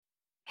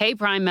Hey,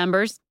 Prime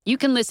members, you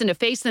can listen to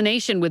Face the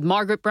Nation with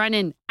Margaret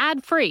Brennan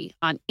ad-free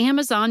on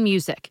Amazon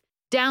Music.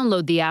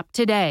 Download the app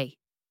today.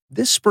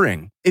 This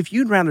spring, if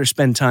you'd rather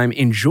spend time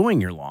enjoying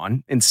your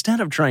lawn instead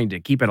of trying to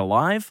keep it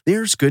alive,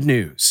 there's good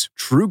news.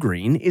 True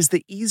Green is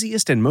the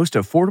easiest and most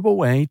affordable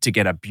way to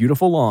get a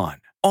beautiful lawn.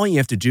 All you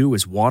have to do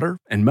is water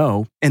and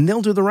mow, and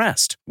they'll do the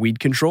rest. Weed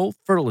control,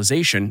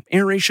 fertilization,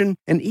 aeration,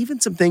 and even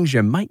some things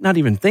you might not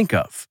even think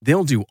of.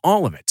 They'll do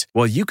all of it,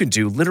 while you can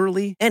do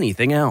literally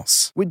anything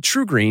else. With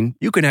True Green,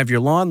 you can have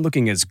your lawn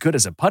looking as good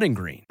as a putting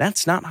green.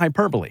 That's not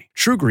hyperbole.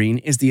 True Green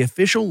is the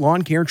official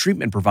lawn care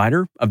treatment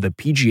provider of the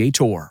PGA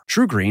Tour.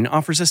 True Green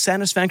offers a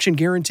satisfaction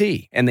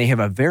guarantee, and they have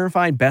a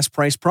verified best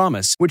price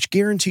promise, which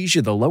guarantees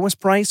you the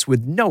lowest price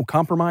with no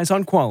compromise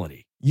on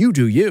quality. You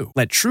do you.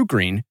 Let True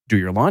Green do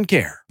your lawn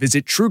care.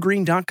 Visit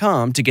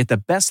TrueGreen.com to get the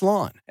best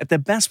lawn at the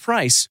best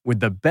price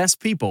with the best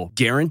people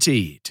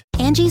guaranteed.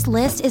 Angie's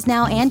List is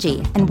now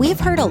Angie, and we've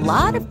heard a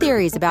lot of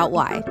theories about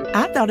why.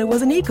 I thought it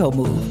was an eco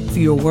move.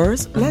 Fewer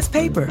words, less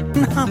paper.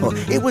 No,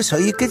 it was so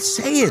you could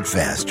say it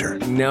faster.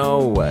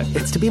 No,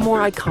 it's to be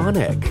more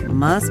iconic.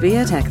 Must be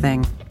a tech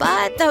thing.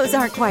 But those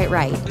aren't quite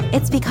right.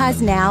 It's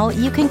because now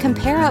you can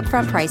compare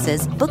upfront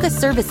prices, book a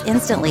service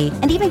instantly,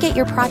 and even get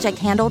your project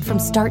handled from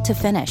start to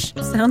finish.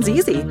 Sounds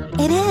easy.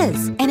 It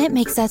is, and it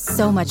makes us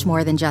so much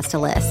more than just a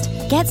list.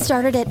 Get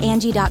started at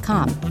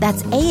Angie.com.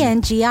 That's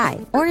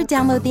ANGI, or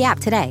download the app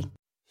today.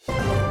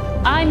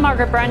 I'm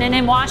Margaret Brennan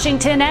in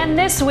Washington, and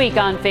this week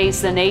on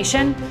Face the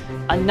Nation,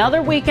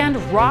 another weekend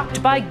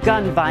rocked by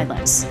gun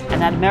violence.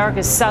 And at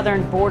America's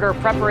southern border,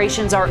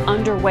 preparations are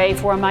underway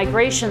for a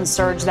migration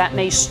surge that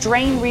may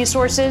strain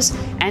resources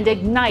and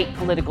ignite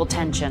political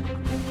tension.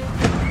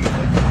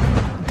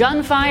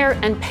 Gunfire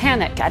and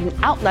panic at an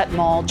outlet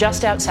mall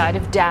just outside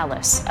of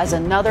Dallas as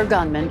another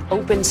gunman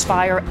opens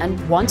fire,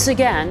 and once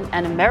again,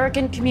 an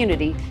American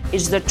community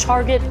is the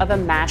target of a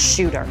mass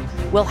shooter.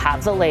 We'll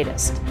have the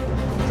latest.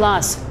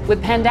 Plus,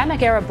 with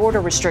pandemic-era border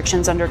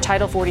restrictions under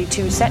Title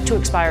 42 set to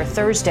expire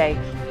Thursday,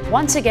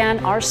 once again,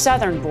 our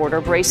southern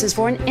border braces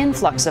for an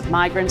influx of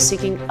migrants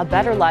seeking a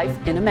better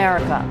life in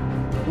America.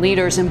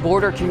 Leaders in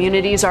border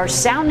communities are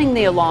sounding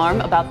the alarm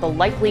about the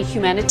likely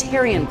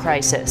humanitarian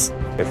crisis.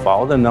 If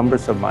all the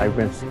numbers of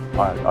migrants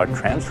are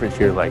transferred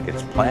here like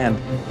it's planned,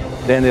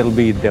 then it'll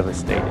be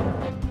devastating.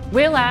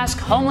 We'll ask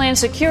Homeland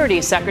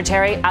Security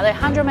Secretary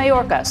Alejandro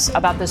Mayorkas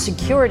about the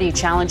security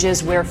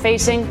challenges we're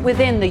facing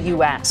within the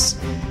U.S.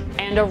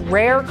 And a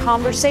rare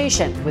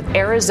conversation with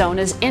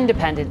Arizona's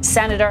independent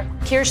Senator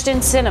Kyrsten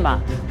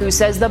Sinema, who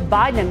says the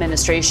Biden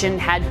administration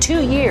had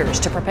 2 years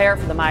to prepare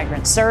for the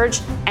migrant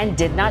surge and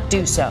did not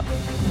do so.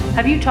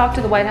 Have you talked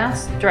to the White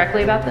House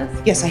directly about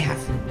this? Yes, I have.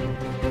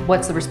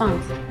 What's the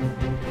response?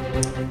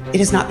 It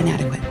has not been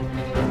adequate.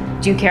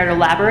 Do you care to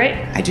elaborate?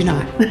 I do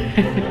not.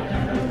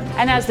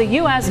 And as the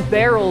U.S.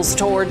 barrels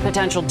toward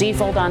potential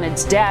default on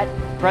its debt,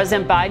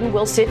 President Biden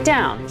will sit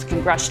down with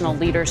congressional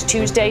leaders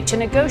Tuesday to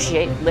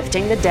negotiate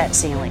lifting the debt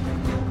ceiling.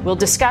 We'll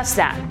discuss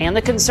that and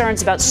the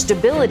concerns about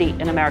stability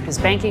in America's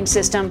banking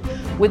system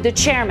with the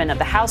chairman of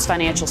the House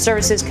Financial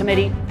Services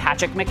Committee,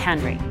 Patrick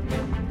McHenry.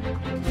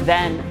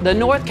 Then, the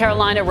North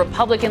Carolina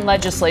Republican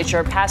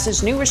legislature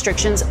passes new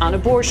restrictions on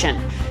abortion.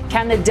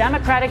 Can the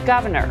Democratic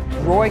governor,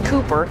 Roy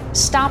Cooper,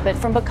 stop it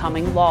from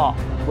becoming law?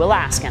 We'll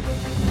ask him.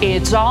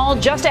 It's all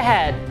just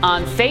ahead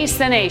on Face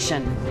the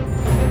Nation.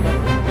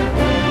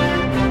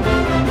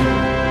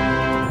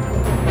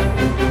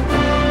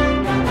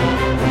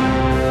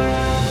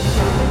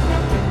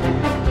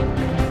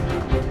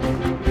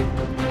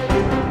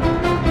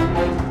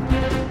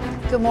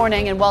 Good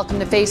morning and welcome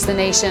to Face the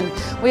Nation.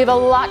 We have a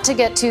lot to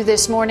get to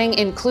this morning,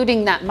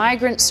 including that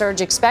migrant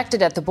surge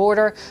expected at the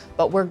border.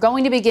 But we're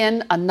going to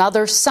begin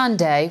another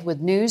Sunday with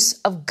news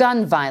of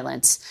gun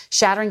violence,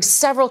 shattering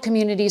several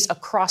communities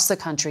across the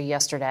country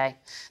yesterday.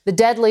 The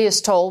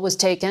deadliest toll was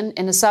taken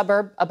in a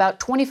suburb about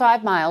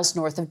 25 miles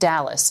north of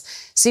Dallas.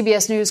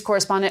 CBS News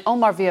correspondent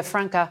Omar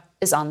Villafranca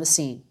is on the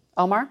scene.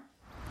 Omar?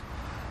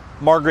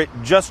 Margaret,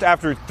 just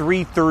after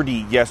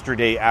 3:30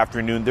 yesterday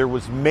afternoon, there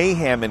was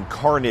mayhem and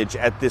carnage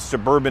at this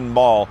suburban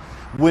mall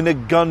when a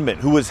gunman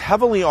who was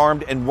heavily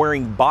armed and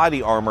wearing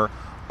body armor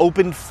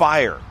opened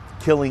fire,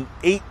 killing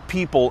 8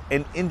 people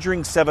and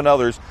injuring 7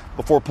 others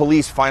before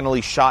police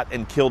finally shot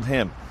and killed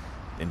him.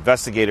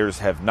 Investigators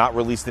have not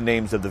released the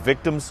names of the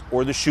victims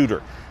or the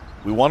shooter.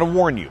 We want to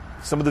warn you,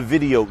 some of the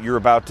video you're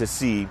about to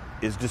see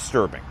is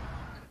disturbing.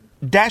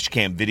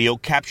 Dashcam video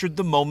captured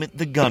the moment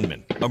the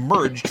gunman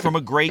emerged from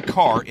a gray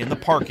car in the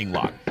parking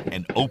lot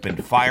and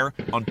opened fire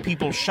on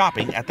people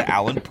shopping at the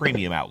Allen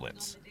Premium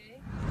Outlets.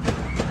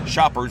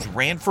 Shoppers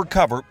ran for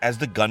cover as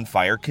the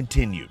gunfire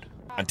continued,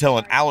 until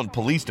an Allen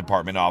Police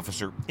Department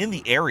officer in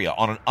the area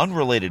on an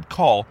unrelated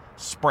call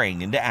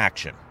sprang into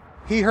action.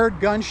 He heard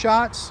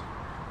gunshots,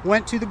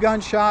 went to the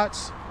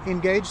gunshots,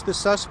 engaged the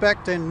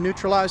suspect and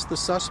neutralized the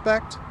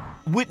suspect.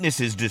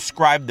 Witnesses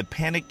described the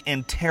panic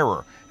and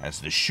terror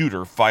as the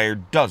shooter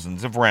fired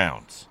dozens of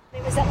rounds.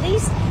 It was at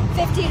least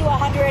 50 to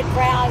 100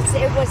 rounds.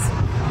 It was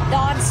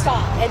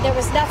nonstop, and there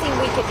was nothing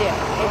we could do.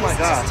 It was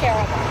just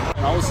terrible.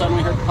 And all of a sudden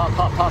we heard pop,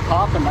 pop, pop,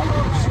 pop, and I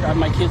just grabbed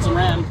my kids and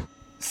ran.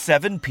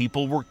 7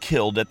 people were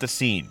killed at the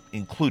scene,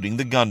 including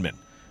the gunman.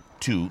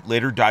 2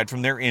 later died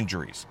from their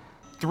injuries.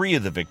 3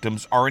 of the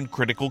victims are in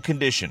critical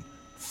condition.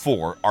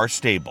 4 are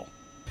stable.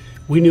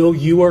 We know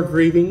you are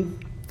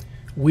grieving.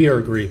 We are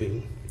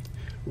grieving.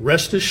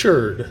 Rest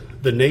assured,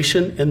 the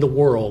nation and the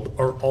world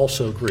are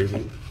also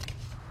grieving.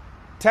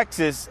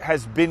 Texas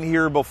has been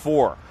here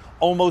before.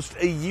 Almost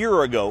a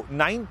year ago,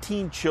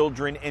 19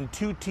 children and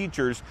 2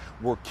 teachers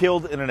were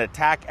killed in an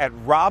attack at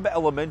Robb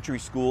Elementary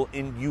School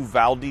in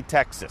Uvalde,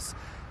 Texas.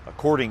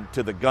 According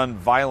to the Gun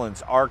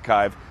Violence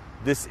Archive,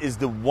 this is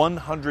the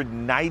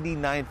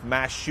 199th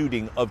mass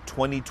shooting of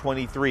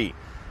 2023.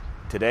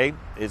 Today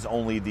is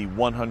only the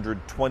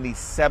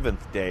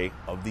 127th day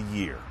of the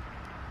year.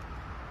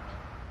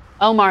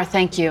 Omar,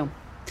 thank you.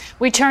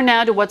 We turn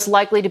now to what's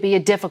likely to be a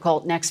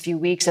difficult next few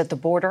weeks at the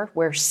border,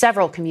 where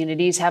several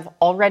communities have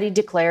already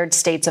declared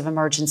states of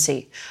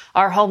emergency.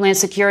 Our Homeland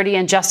Security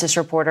and Justice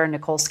reporter,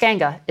 Nicole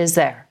Skanga, is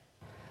there.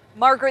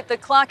 Margaret, the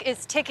clock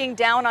is ticking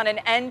down on an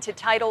end to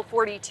Title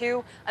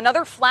 42,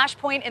 another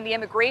flashpoint in the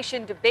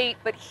immigration debate.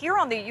 But here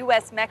on the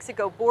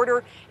U.S.-Mexico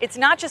border, it's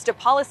not just a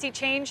policy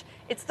change,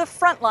 it's the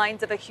front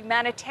lines of a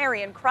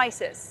humanitarian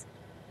crisis.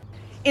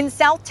 In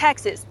South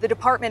Texas, the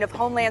Department of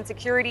Homeland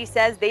Security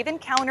says they've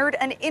encountered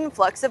an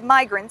influx of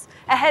migrants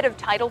ahead of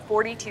Title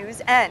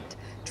 42's end,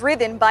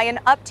 driven by an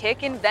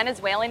uptick in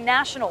Venezuelan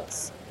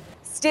nationals.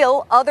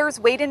 Still, others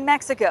wait in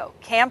Mexico,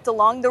 camped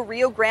along the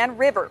Rio Grande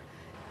River.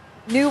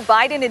 New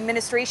Biden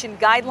administration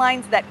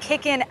guidelines that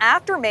kick in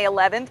after May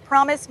 11th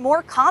promise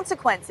more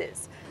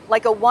consequences,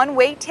 like a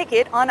one-way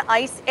ticket on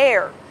ICE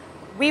Air.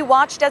 We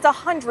watched as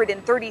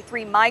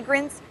 133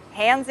 migrants,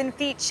 hands and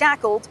feet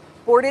shackled,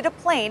 boarded a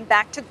plane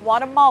back to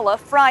Guatemala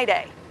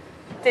Friday.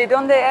 ¿De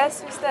dónde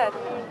es usted?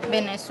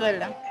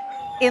 Venezuela.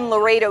 In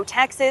Laredo,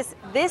 Texas,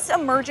 this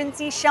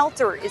emergency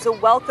shelter is a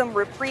welcome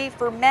reprieve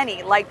for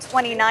many, like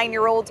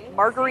 29-year-old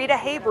Margarita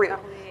Hebrew,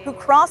 who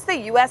crossed the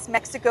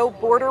U.S.-Mexico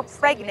border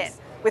pregnant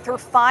with her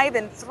 5-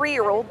 and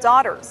 3-year-old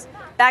daughters.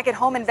 Back at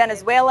home in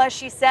Venezuela,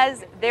 she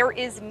says there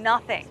is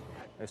nothing.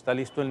 ¿Está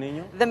listo el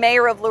niño? The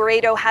mayor of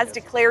Laredo has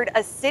declared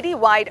a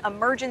citywide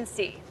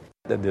emergency.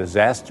 The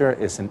disaster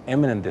is an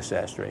imminent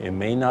disaster. It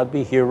may not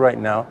be here right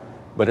now,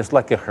 but it's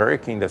like a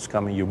hurricane that's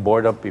coming. You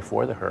board up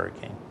before the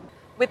hurricane.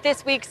 With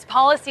this week's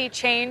policy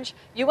change,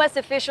 U.S.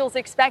 officials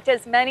expect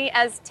as many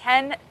as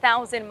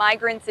 10,000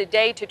 migrants a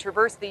day to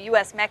traverse the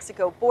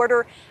U.S.-Mexico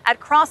border at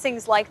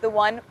crossings like the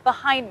one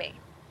behind me.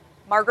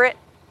 Margaret?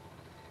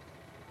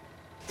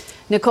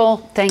 Nicole,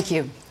 thank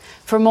you.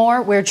 For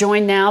more, we're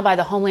joined now by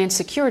the Homeland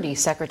Security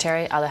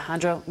Secretary,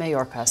 Alejandro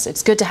Mayorkas.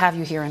 It's good to have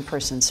you here in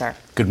person, sir.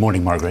 Good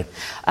morning, Margaret.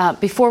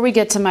 Before we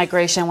get to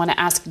migration, I want to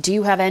ask, do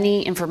you have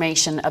any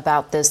information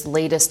about this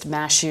latest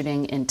mass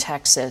shooting in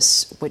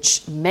Texas,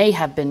 which may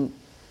have been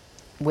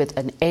with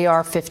an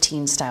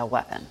AR-15 style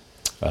weapon?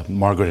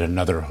 Margaret,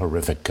 another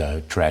horrific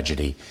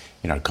tragedy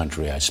in our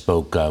country. I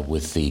spoke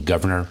with the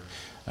governor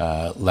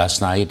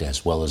last night,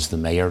 as well as the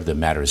mayor. The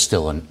matter is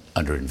still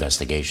under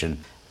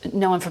investigation.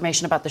 No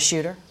information about the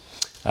shooter?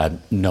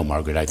 No,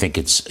 Margaret. I think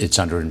it's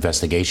under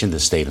investigation. The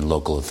state and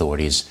local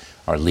authorities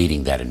are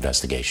leading that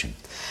investigation.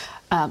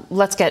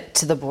 Let's get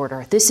to the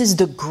border. This is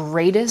the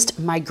greatest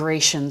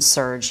migration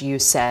surge, you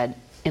said,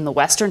 in the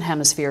Western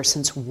Hemisphere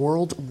since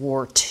World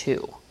War II.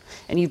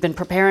 And you've been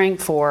preparing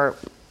for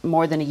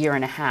more than a year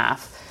and a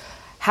half.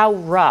 How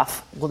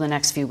rough will the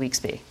next few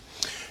weeks be?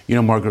 You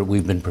know, Margaret,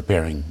 we've been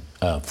preparing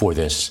for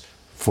this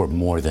for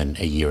more than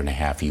a year and a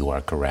half. You are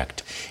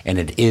correct. And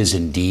it is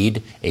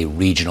indeed a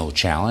regional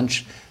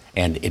challenge,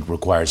 and it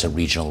requires a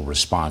regional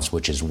response,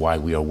 which is why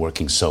we are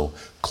working so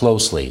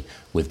closely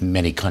with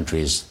many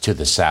countries to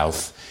the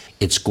south.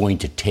 It's going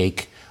to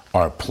take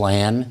our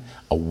plan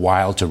a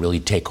while to really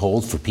take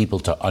hold, for people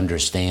to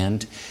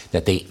understand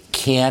that they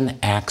can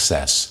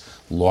access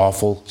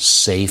lawful,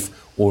 safe,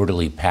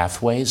 orderly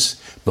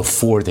pathways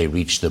before they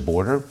reach the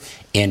border.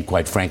 And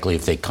quite frankly,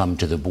 if they come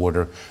to the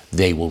border,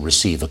 they will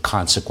receive a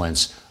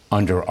consequence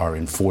under our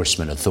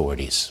enforcement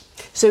authorities.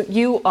 So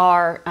you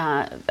are,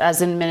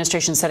 as an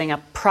administration, setting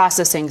up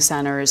processing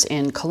centers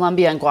in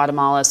Colombia and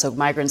Guatemala so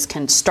migrants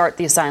can start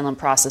the asylum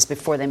process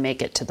before they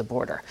make it to the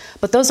border.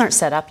 But those aren't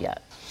set up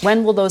yet.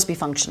 When will those be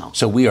functional?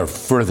 So we are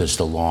furthest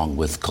along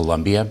with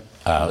Colombia.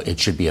 It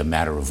should be a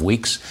matter of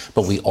weeks,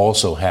 but we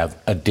also have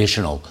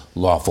additional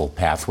lawful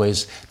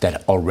pathways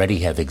that already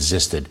have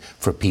existed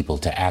for people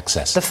to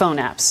access. The phone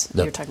apps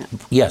you're talking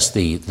about? Yes,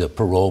 the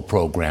parole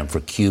program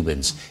for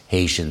Cubans,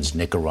 Haitians,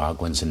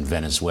 Nicaraguans, and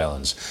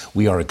Venezuelans.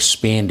 We are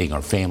expanding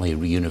our family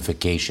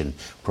reunification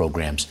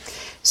programs.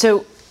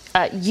 So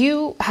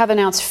you have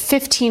announced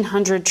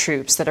 1,500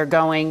 troops that are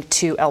going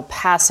to El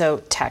Paso,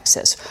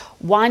 Texas.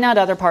 Why not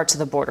other parts of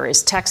the border?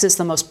 Is Texas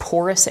the most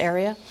porous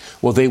area?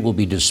 Well, they will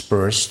be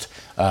dispersed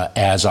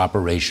as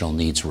operational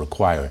needs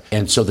require.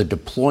 And so the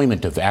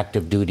deployment of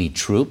active duty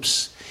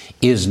troops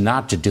is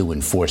not to do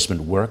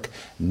enforcement work,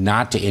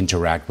 not to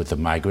interact with the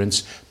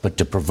migrants, but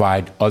to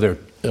provide other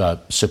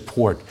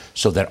support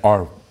so that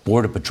our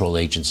Border Patrol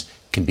agents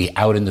can be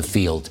out in the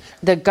field.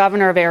 The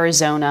governor of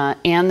Arizona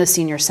and the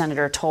senior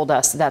senator told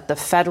us that the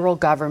federal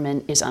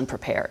government is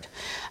unprepared.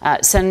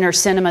 Senator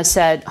Sinema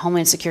said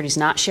Homeland Security is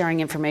not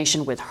sharing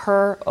information with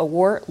her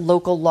or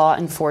local law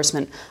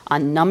enforcement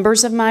on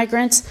numbers of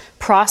migrants,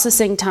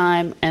 processing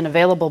time, and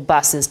available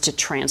buses to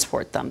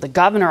transport them. The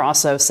governor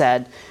also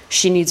said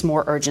she needs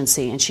more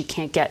urgency and she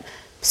can't get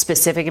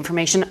specific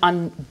information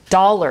on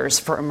dollars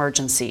for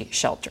emergency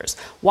shelters.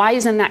 Why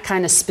isn't that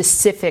kind of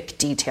specific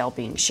detail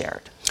being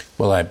shared?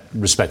 Well, I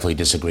respectfully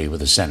disagree with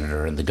the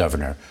senator and the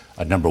governor.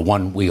 Number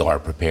one, we are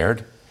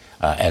prepared.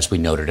 As we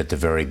noted at the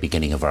very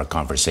beginning of our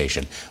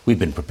conversation, we've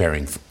been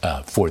preparing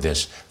for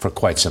this for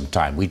quite some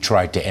time. We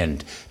tried to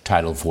end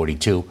Title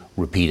 42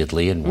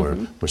 repeatedly, and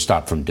we're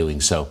stopped from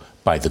doing so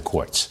by the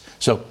courts.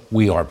 So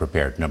we are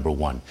prepared, number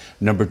one.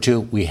 Number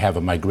two, we have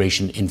a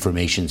Migration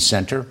Information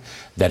Center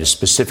that is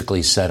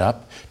specifically set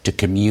up to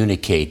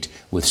communicate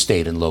with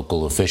state and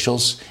local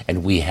officials,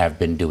 and we have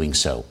been doing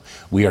so.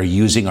 We are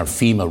using our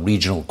FEMA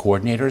regional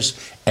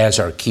coordinators as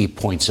our key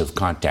points of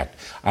contact.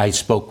 I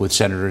spoke with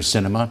Senator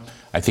Sinema,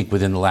 I think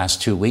within the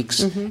last 2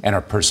 weeks, and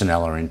our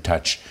personnel are in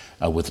touch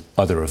with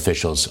other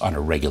officials on a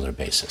regular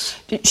basis.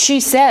 She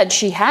said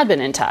she had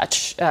been in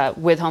touch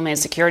with Homeland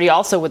Security,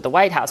 also with the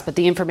White House, but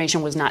the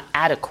information was not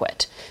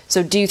adequate.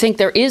 So do you think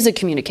there is a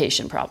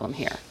communication problem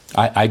here?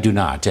 I do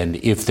not. And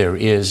if there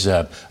is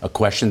a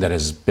question that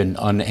has been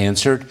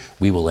unanswered,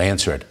 we will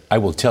answer it. I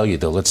will tell you,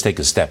 though, let's take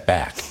a step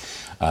back.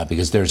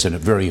 Because there's a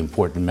very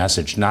important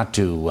message, not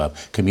to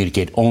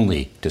communicate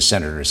only to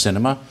Senator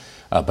Sinema,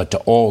 but to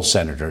all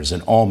senators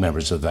and all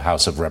members of the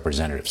House of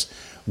Representatives.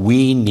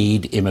 We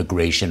need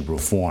immigration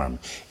reform.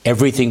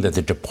 Everything that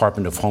the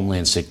Department of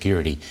Homeland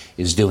Security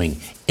is doing,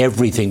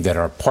 everything that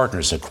our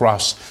partners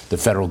across the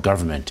federal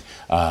government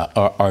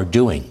are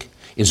doing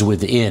is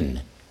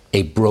within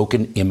a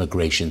broken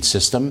immigration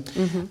system.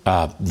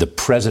 The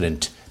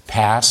president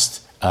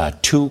passed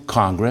to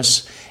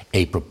Congress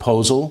a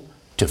proposal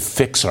to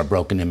fix our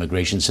broken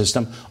immigration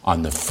system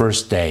on the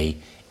first day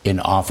in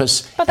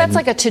office. But that's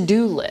like a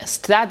to-do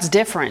list. That's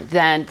different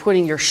than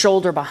putting your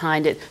shoulder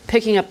behind it,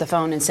 picking up the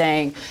phone and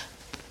saying,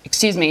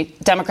 excuse me,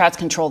 Democrats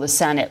control the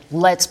Senate.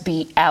 Let's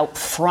be out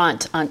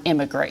front on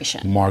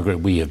immigration.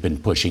 Margaret, we have been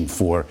pushing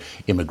for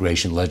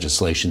immigration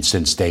legislation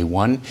since day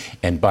one.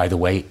 And by the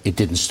way, it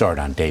didn't start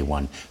on day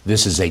one.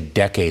 This is a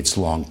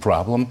decades-long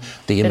problem.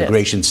 The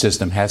immigration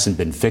system hasn't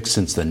been fixed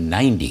since the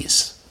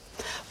 90s.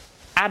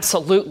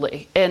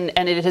 Absolutely. And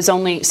it has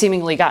only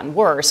seemingly gotten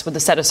worse with the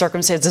set of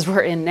circumstances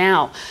we're in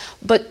now.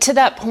 But to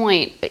that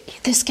point,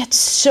 this gets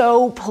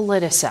so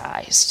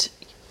politicized.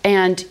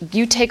 And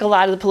you take a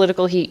lot of the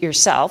political heat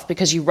yourself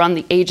because you run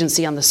the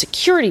agency on the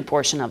security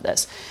portion of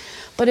this.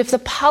 But if the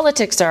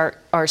politics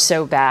are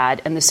so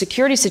bad and the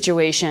security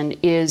situation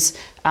is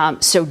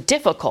so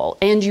difficult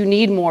and you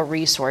need more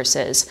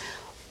resources,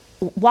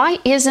 why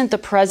isn't the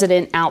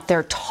president out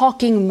there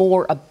talking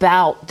more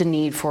about the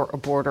need for a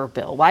border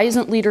bill? Why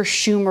isn't Leader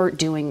Schumer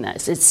doing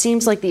this? It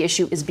seems like the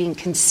issue is being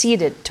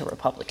conceded to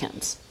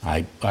Republicans.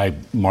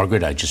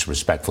 Margaret, I just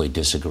respectfully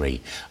disagree.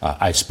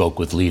 I spoke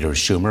with Leader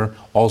Schumer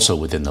also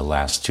within the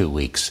last 2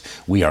 weeks.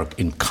 We are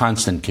in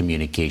constant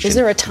communication. Is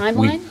there a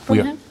timeline from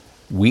him?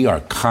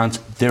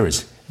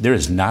 There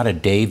is not a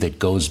day that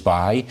goes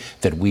by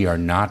that we are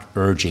not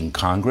urging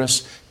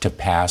Congress to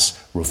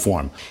pass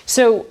reform.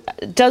 So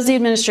does the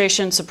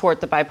administration support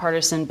the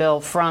bipartisan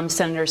bill from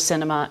Senators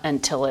Sinema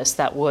and Tillis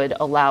that would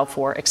allow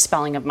for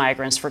expelling of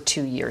migrants for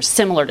 2 years,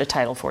 similar to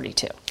Title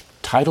 42?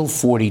 Title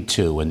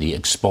 42 and the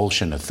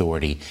expulsion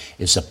authority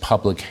is a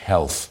public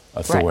health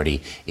authority.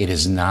 Right. It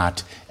is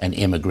not an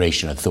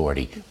immigration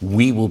authority.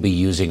 We will be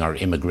using our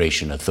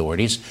immigration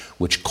authorities,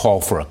 which call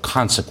for a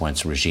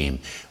consequence regime,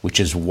 which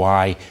is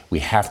why we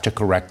have to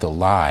correct the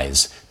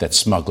lies that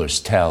smugglers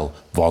tell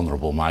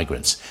vulnerable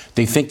migrants.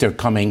 They think they're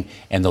coming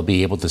and they'll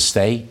be able to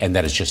stay, and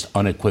that is just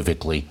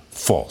unequivocally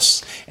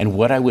false. And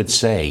what I would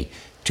say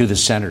to the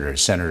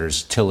Senators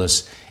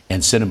Tillis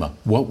and Sinema,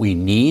 what we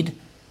need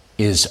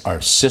is our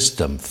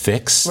system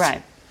fixed,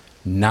 right,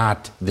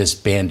 not this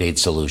Band-Aid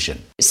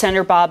solution.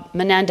 Senator Bob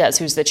Menendez,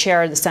 who's the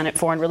chair of the Senate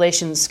Foreign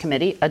Relations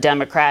Committee, a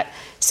Democrat,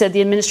 said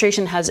the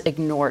administration has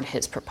ignored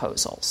his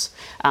proposals.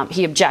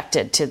 He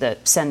objected to the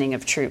sending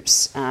of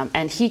troops,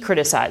 and he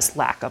criticized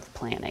lack of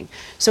planning.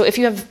 So if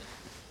you have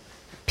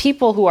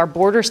people who are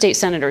border state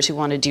senators who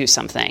want to do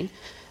something,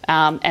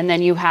 and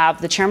then you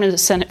have the chairman of the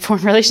Senate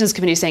Foreign Relations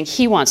Committee saying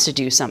he wants to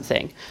do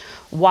something,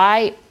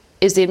 why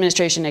is the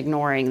administration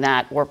ignoring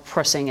that or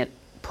pushing it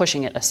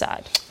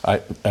aside?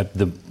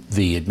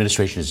 The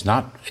administration is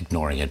not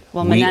ignoring it.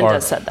 Well,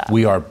 Menendez said that.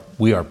 We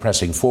are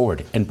pressing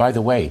forward. And by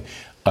the way,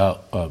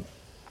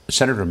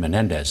 Senator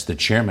Menendez, the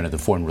chairman of the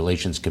Foreign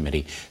Relations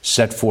Committee,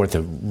 set forth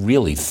a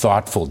really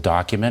thoughtful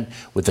document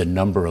with a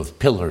number of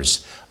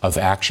pillars of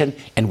action,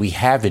 and we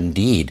have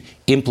indeed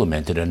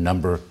implemented a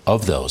number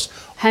of those.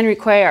 Henry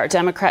Cuellar,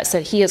 Democrat,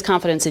 said he has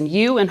confidence in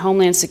you and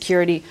Homeland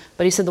Security,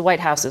 but he said the White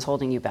House is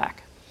holding you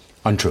back.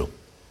 Untrue.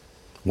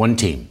 One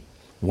team,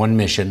 one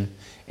mission,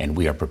 and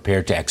we are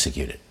prepared to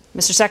execute it.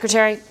 Mr.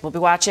 Secretary, we'll be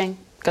watching.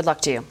 Good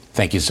luck to you.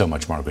 Thank you so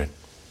much, Margaret.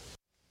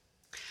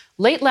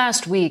 Late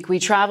last week, we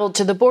traveled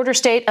to the border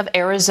state of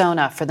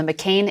Arizona for the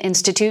McCain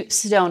Institute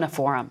Sedona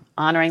Forum,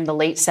 honoring the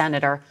late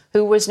senator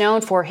who was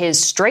known for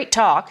his straight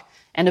talk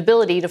and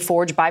ability to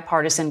forge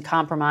bipartisan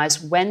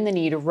compromise when the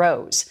need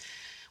arose.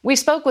 We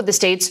spoke with the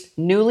state's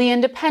newly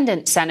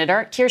independent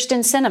Senator Kyrsten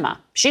Sinema.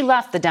 She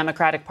left the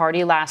Democratic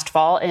Party last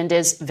fall and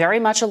is very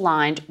much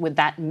aligned with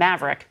that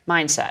maverick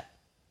mindset.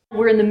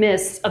 We're in the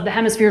midst of the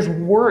hemisphere's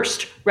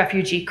worst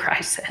refugee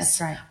crisis.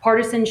 That's right.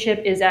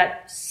 Partisanship is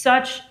at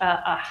such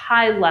a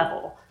high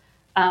level.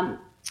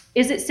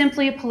 Is it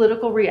simply a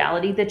political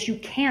reality that you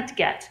can't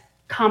get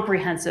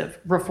comprehensive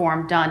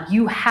reform done?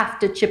 You have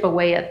to chip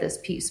away at this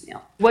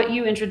piecemeal. What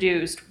you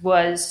introduced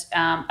was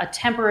a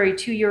temporary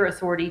 2-year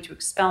authority to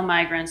expel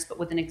migrants, but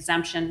with an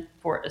exemption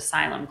for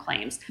asylum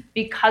claims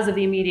because of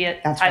the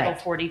immediate Title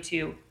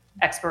 42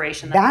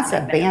 expiration. That's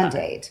a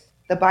Band-Aid.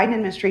 The Biden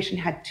administration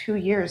had 2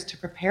 years to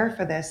prepare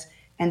for this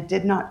and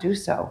did not do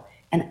so.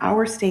 And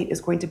our state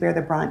is going to bear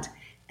the brunt.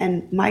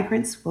 And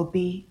migrants will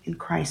be in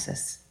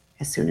crisis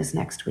as soon as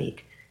next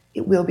week.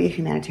 It will be a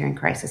humanitarian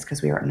crisis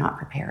because we are not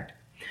prepared.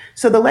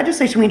 So the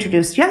legislation we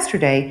introduced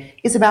yesterday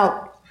is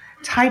about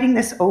tiding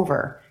this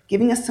over,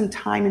 giving us some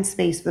time and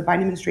space for the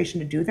Biden administration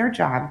to do their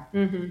job,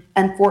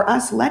 and for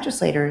us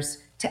legislators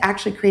to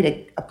actually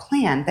create a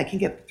plan that can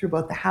get through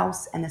both the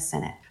House and the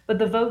Senate. But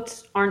the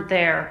votes aren't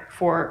there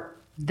for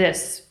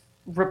this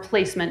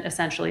replacement,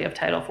 essentially, of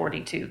Title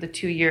 42, the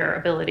 2-year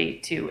ability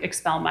to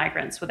expel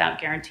migrants without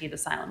guaranteed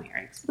asylum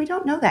hearings. We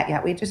don't know that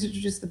yet. We just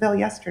introduced the bill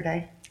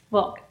yesterday.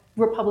 Well,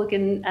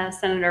 Republican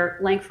Senator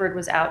Lankford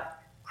was out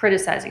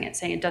criticizing it,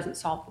 saying it doesn't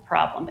solve the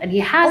problem. And he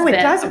has been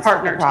a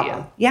partner to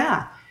you.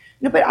 Yeah.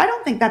 No, but I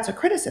don't think that's a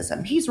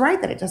criticism. He's right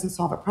that it doesn't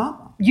solve a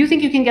problem. You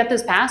think you can get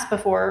this passed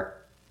before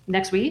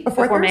next week?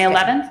 Before May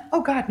 11th?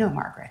 Oh, God, no,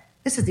 Margaret.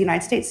 This is the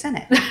United States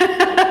Senate.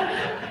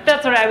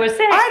 That's what I was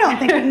saying. I don't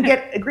think we can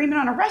get agreement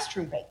on a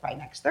restroom break by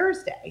next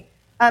Thursday.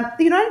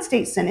 The United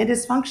States Senate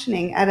is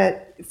functioning at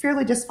a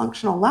fairly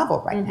dysfunctional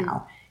level right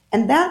now.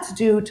 And that's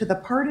due to the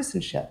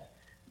partisanship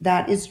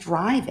that is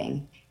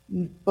driving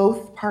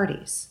both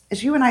parties.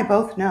 As you and I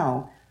both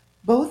know,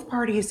 both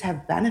parties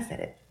have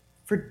benefited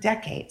for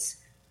decades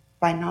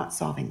by not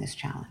solving this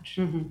challenge.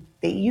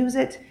 They use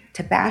it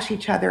to bash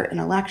each other in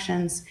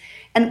elections.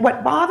 And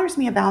what bothers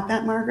me about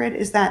that, Margaret,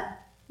 is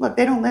that, look,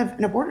 they don't live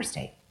in a border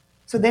state.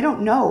 So they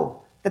don't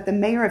know that the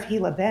mayor of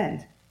Gila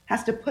Bend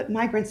has to put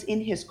migrants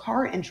in his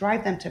car and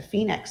drive them to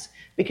Phoenix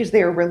because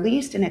they are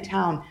released in a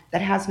town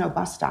that has no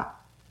bus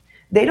stop.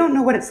 They don't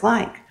know what it's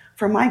like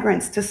for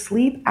migrants to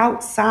sleep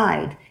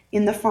outside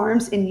in the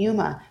farms in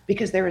Yuma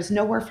because there is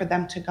nowhere for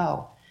them to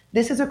go.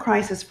 This is a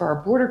crisis for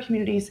our border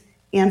communities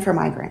and for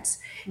migrants.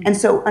 And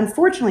so,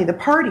 unfortunately, the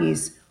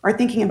parties are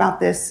thinking about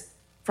this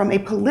from a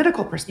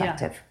political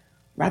perspective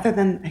rather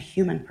than a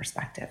human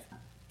perspective.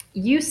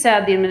 You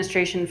said the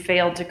administration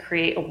failed to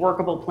create a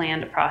workable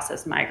plan to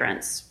process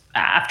migrants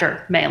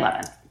after May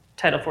 11th,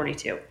 Title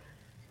 42.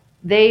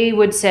 They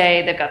would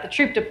say they've got the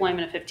troop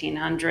deployment of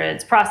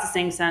 1,500s,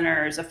 processing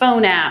centers, a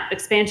phone app,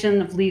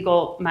 expansion of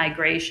legal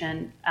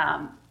migration,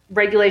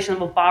 regulation that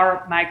will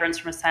bar migrants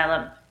from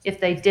asylum if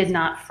they did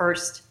not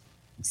first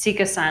seek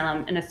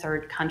asylum in a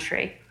third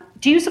country.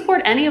 Do you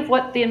support any of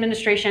what the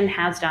administration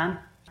has done?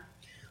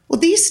 Well,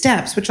 these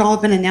steps, which all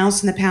have been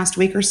announced in the past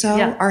week or so,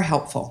 are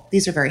helpful.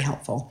 These are very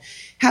helpful.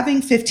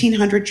 Having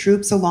 1,500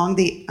 troops along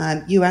the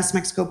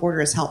U.S.-Mexico border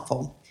is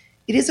helpful.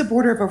 It is a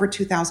border of over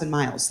 2,000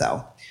 miles,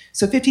 though.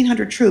 So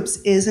 1,500 troops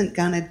isn't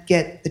going to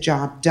get the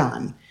job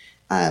done.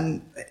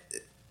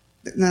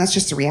 That's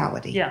just a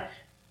reality.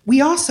 We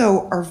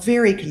also are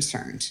very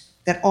concerned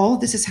that all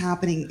of this is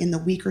happening in the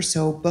week or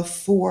so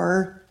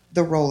before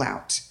the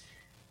rollout.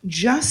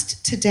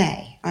 Just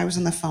today, I was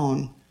on the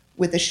phone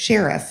with the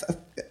sheriff of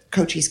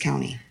Cochise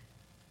County.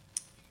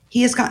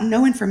 He has gotten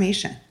no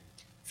information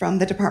from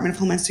the Department of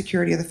Homeland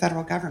Security or the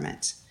federal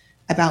government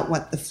about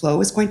what the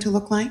flow is going to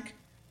look like,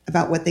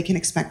 about what they can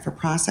expect for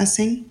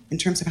processing in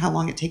terms of how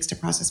long it takes to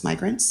process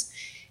migrants.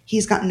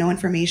 He's gotten no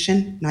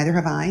information, neither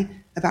have I,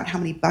 about how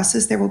many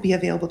buses there will be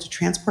available to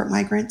transport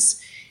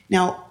migrants.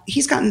 Now,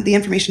 he's gotten the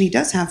information he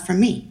does have from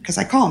me, because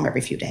I call him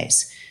every few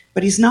days,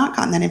 but he's not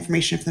gotten that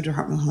information from the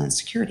Department of Homeland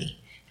Security.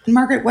 And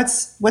Margaret,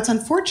 what's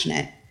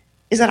unfortunate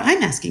is that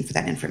I'm asking for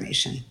that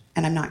information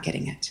and I'm not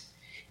getting it.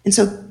 And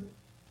so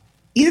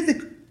either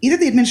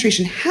the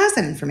administration has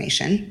that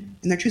information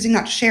and they're choosing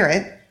not to share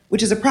it,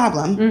 which is a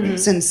problem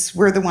since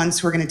we're the ones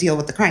who are going to deal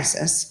with the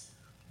crisis,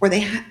 or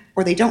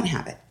they don't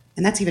have it.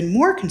 And that's even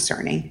more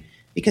concerning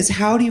because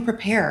how do you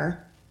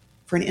prepare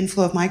for an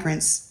inflow of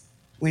migrants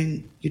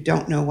when you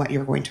don't know what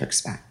you're going to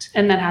expect?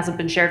 And that hasn't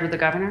been shared with the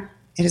governor?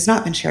 It has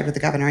not been shared with the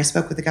governor. I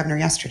spoke with the governor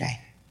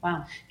yesterday.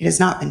 Wow. It has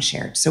not been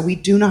shared. So we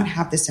do not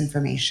have this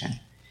information.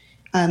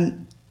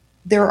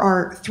 There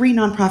are 3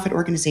 nonprofit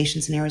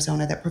organizations in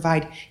Arizona that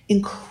provide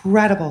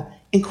incredible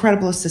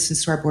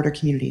assistance to our border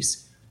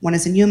communities. One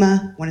is in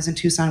Yuma, one is in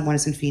Tucson, one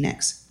is in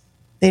Phoenix.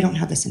 They don't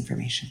have this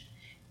information.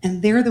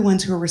 And they're the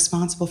ones who are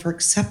responsible for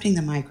accepting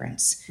the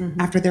migrants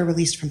after they're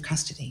released from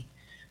custody.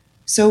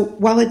 So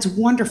while it's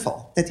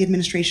wonderful that the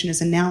administration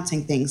is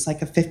announcing things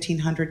like a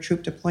 1,500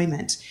 troop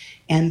deployment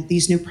and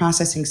these new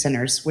processing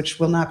centers, which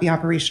will not be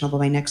operational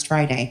by next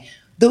Friday,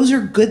 those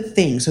are good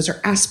things. Those are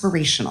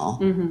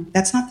aspirational.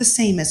 That's not the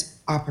same as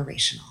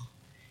operational.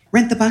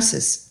 Rent the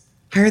buses,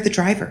 hire the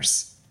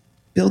drivers,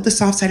 build the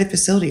soft-sided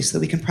facilities so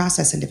that we can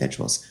process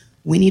individuals.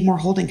 We need more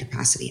holding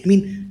capacity. I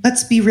mean,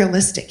 let's be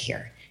realistic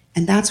here.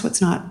 And that's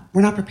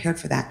we're not prepared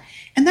for that.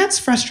 And that's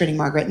frustrating,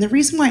 Margaret. And the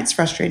reason why it's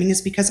frustrating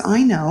is because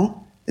I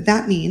know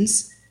that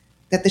means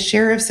that the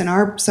sheriffs in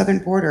our southern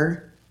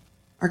border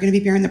are going to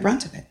be bearing the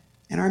brunt of it.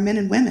 And our men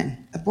and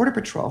women of Border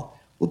Patrol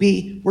will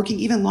be working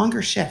even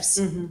longer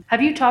shifts.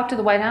 Have you talked to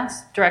the White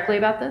House directly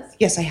about this?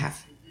 Yes, I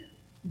have.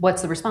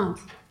 What's the response?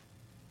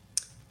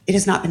 It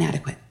has not been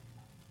adequate.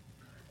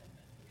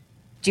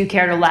 Do you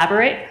care to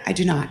elaborate? I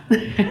do not.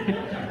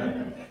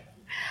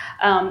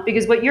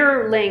 Because what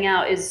you're laying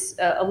out is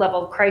a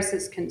level of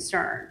crisis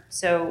concern.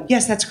 So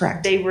yes, that's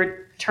correct. They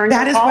return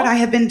That your is calls? what I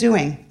have been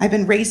doing. I've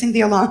been raising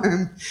the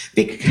alarm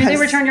because... Do they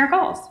return your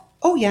calls?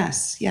 Oh,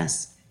 yes,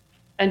 yes.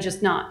 And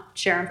just not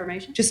share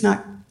information? Just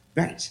not,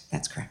 right,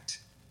 that's correct.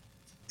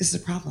 This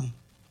is a problem.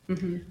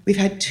 We've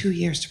had 2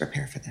 years to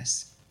prepare for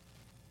this.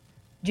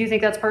 Do you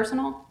think that's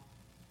personal?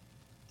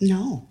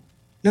 No,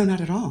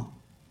 not at all.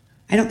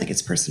 I don't think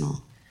it's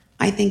personal.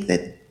 I think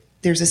that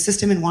there's a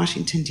system in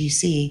Washington,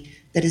 D.C.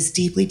 that is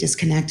deeply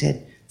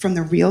disconnected from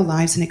the real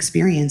lives and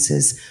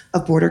experiences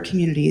of border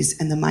communities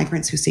and the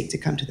migrants who seek to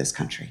come to this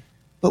country.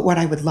 But what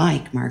I would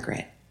like,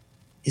 Margaret,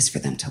 is for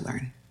them to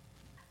learn.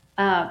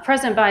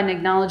 President Biden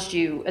acknowledged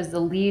you as the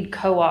lead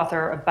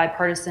co-author of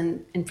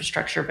bipartisan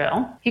infrastructure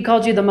bill. He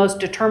called you the most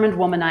determined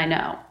woman I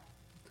know.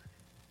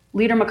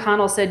 Leader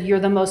McConnell said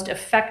you're the most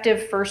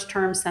effective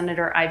first-term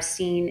senator I've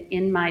seen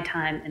in my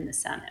time in the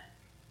Senate.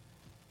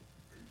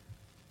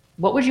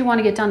 What would you want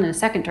to get done in a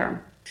second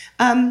term?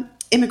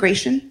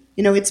 Immigration.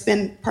 You know, it's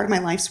been part of my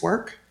life's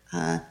work.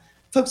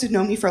 Folks who've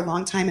known me for a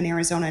long time in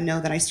Arizona know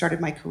that I started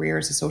my career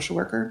as a social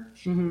worker.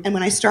 And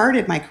when I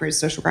started my career as a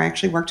social worker, I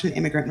actually worked in an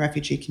immigrant and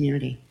refugee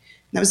community.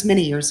 And that was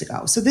many years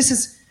ago. So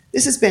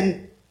it has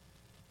been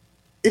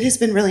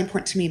really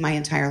important to me my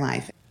entire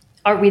life.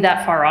 Are we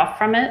that far off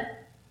from it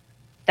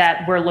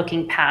that we're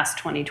looking past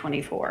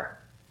 2024?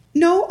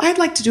 No, I'd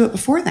like to do it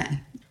before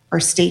then. Our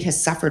state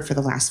has suffered for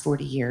the last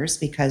 40 years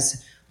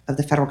because of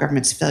the federal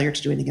government's failure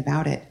to do anything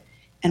about it.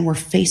 And we're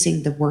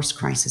facing the worst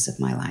crisis of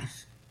my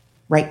life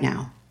right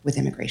now with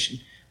immigration.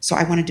 So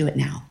I want to do it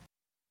now.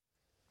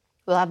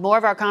 We'll have more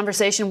of our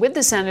conversation with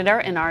the senator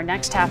in our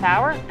next half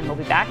hour, and we'll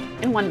be back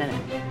in 1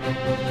 minute.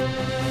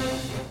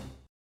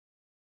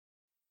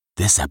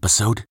 This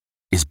episode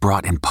is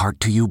brought in part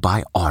to you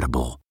by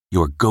Audible,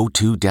 your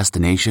go-to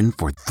destination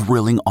for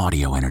thrilling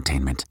audio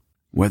entertainment.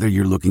 Whether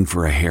you're looking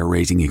for a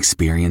hair-raising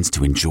experience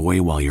to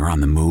enjoy while you're on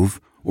the move,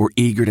 or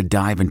eager to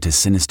dive into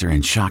sinister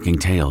and shocking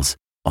tales,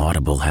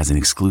 Audible has an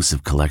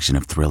exclusive collection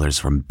of thrillers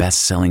from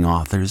best-selling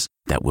authors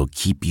that will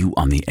keep you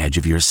on the edge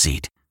of your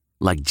seat.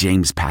 Like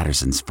James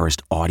Patterson's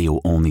first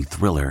audio-only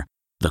thriller,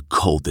 The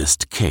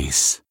Coldest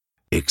Case.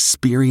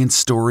 Experience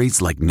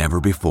stories like never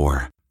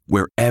before,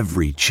 where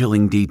every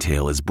chilling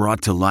detail is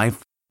brought to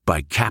life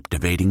by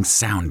captivating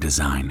sound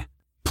design.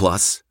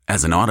 Plus,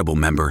 as an Audible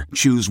member,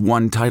 choose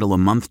one title a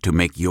month to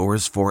make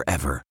yours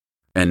forever.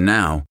 And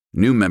now,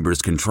 new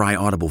members can try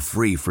Audible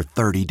free for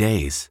 30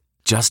 days.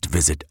 Just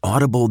visit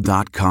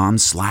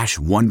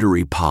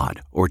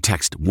audible.com/WonderyPod or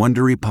text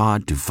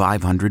WonderyPod to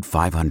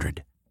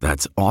 500-500.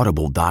 That's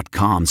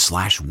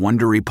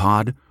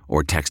audible.com/WonderyPod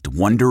or text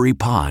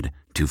WonderyPod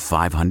to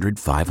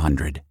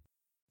 500-500.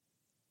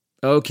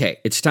 Okay,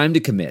 it's time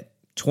to commit.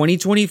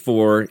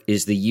 2024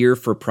 is the year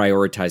for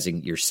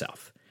prioritizing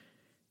yourself.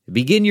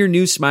 Begin your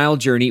new smile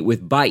journey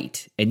with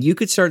Byte, and you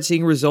could start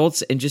seeing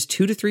results in just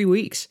 2 to 3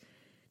 weeks.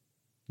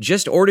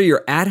 Just order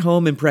your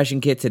at-home impression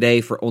kit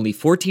today for only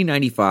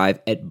 $14.95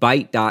 at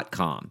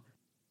Byte.com.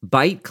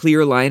 Byte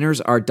clear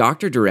liners are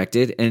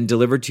doctor-directed and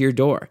delivered to your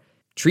door.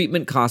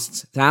 Treatment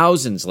costs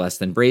thousands less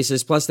than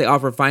braces, plus they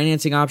offer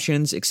financing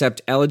options,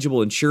 accept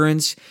eligible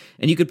insurance,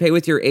 and you could pay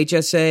with your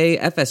HSA,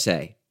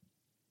 FSA.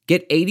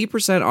 Get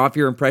 80% off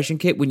your impression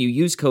kit when you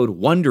use code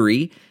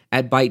WONDERY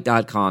at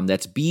Byte.com.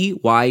 That's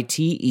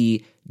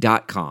BYTE.com.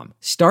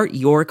 Start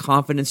your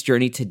confidence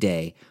journey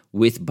today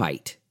with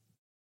Byte.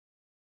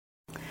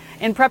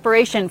 In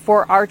preparation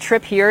for our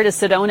trip here to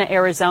Sedona,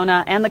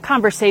 Arizona, and the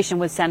conversation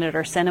with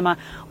Senator Sinema,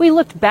 we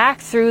looked back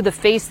through the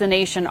Face the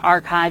Nation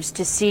archives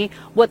to see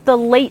what the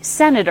late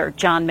Senator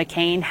John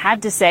McCain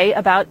had to say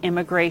about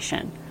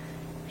immigration.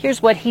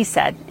 Here's what he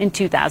said in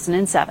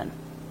 2007.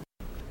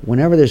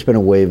 Whenever there's been a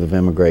wave of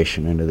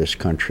immigration into this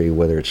country,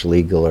 whether it's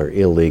legal or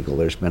illegal,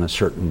 there's been a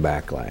certain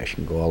backlash. You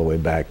can go all the way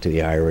back to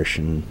the Irish,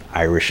 and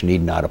Irish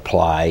need not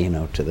apply,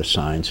 to the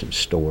signs in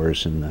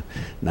stores in the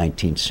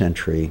 19th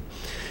century.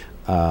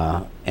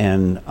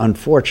 And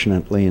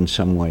unfortunately, in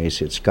some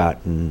ways, it's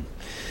gotten,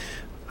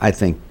 I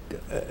think,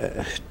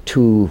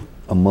 too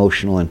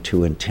emotional and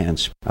too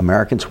intense.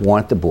 Americans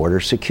want the border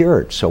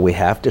secured, so we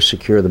have to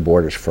secure the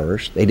borders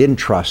first. They didn't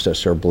trust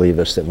us or believe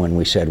us that when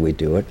we said we'd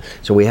do it,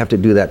 so we have to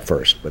do that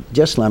first. But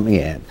just let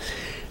me add,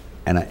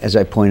 and as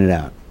I pointed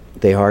out,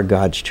 they are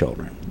God's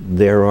children.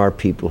 There are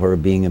people who are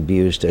being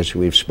abused as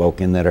we've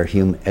spoken, that are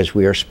as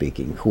we are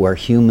speaking, who are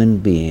human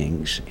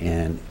beings,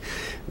 and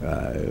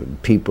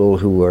people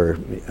who are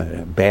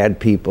bad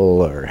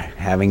people are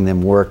having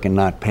them work and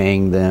not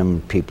paying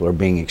them. People are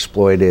being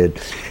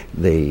exploited.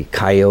 The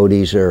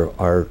coyotes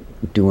are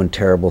doing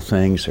terrible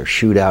things. There are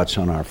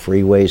shootouts on our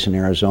freeways in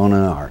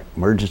Arizona. Our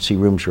emergency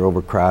rooms are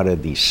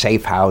overcrowded. These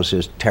safe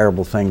houses,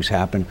 terrible things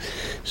happen.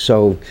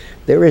 So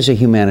there is a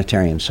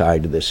humanitarian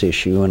side to this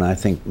issue, and I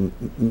think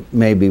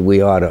maybe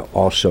we ought to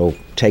also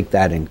take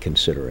that in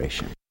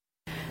consideration.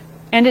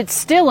 And it's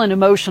still an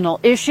emotional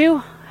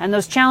issue, and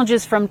those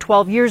challenges from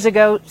 12 years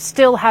ago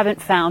still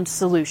haven't found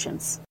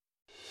solutions.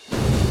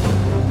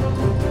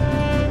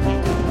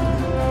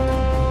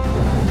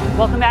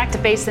 Welcome back to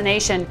Face the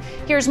Nation.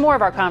 Here's more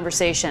of our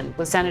conversation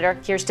with Senator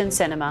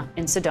Sinema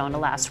in Sedona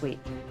last week.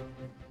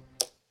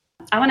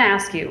 I want to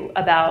ask you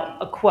about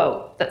a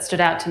quote that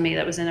stood out to me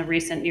that was in a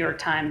recent New York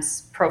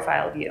Times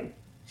profile of you.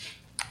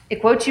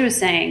 It quotes you as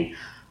saying,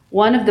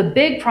 "One of the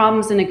big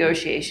problems in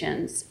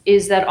negotiations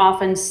is that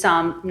often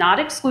some, not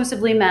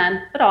exclusively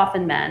men, but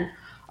often men,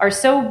 are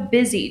so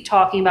busy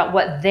talking about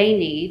what they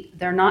need,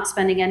 they're not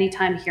spending any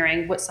time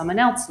hearing what someone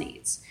else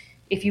needs.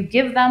 If you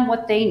give them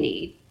what they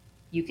need,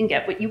 you can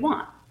get what you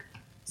want."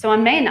 So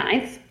on May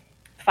 9th,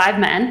 5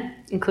 men,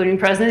 including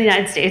President of the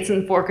United States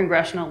and 4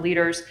 congressional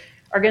leaders,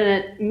 are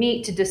going to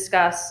meet to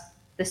discuss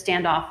the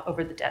standoff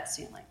over the debt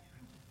ceiling.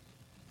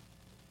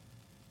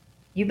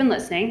 You've been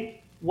listening.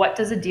 What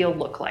does a deal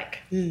look like?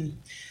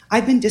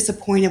 I've been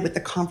disappointed with the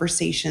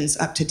conversations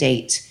up to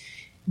date.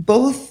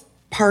 Both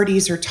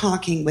parties are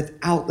talking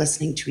without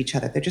listening to each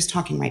other. They're just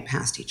talking right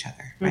past each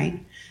other, right?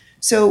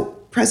 So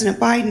President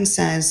Biden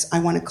says, I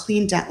want a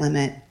clean debt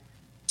limit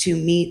to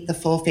meet the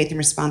full faith and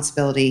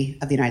responsibility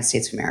of the United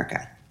States of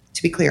America.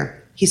 To be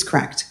clear, he's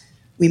correct.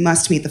 We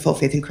must meet the full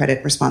faith and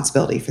credit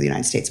responsibility for the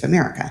United States of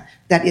America.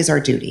 That is our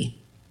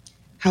duty.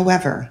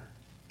 However,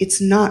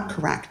 it's not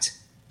correct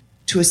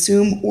to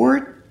assume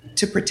or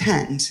to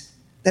pretend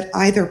that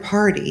either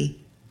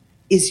party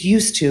is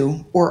used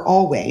to or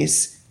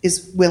always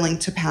is willing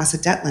to pass a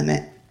debt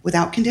limit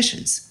without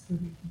conditions.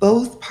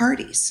 Both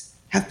parties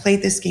have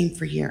played this game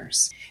for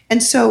years.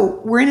 And so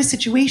we're in a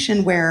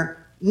situation where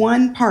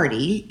one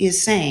party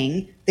is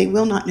saying they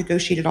will not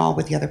negotiate at all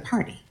with the other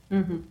party.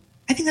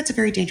 I think that's a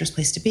very dangerous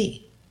place to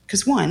be.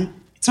 Because 1,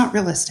 it's not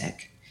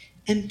realistic.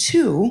 And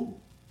 2,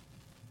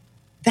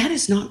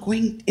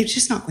 it's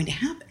just not going to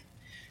happen.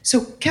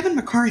 So Kevin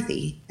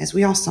McCarthy, as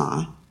we all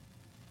saw,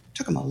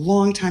 took him a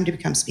long time to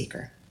become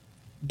speaker.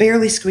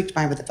 Barely squeaked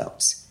by with the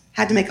votes.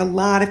 Had to make a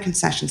lot of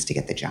concessions to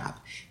get the job.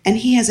 And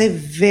he has a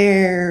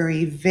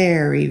very,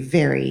 very,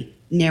 very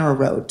narrow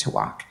road to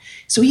walk.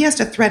 So he has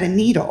to thread a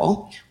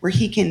needle where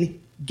he can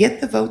get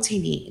the votes he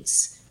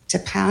needs to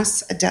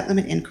pass a debt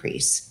limit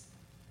increase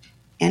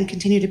and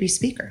continue to be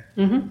speaker.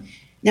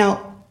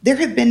 Now, there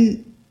have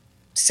been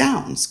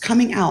sounds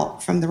coming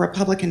out from the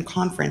Republican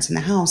conference in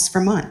the House for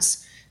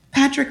months.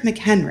 Patrick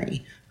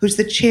McHenry, who's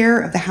the chair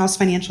of the House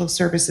Financial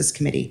Services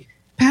Committee,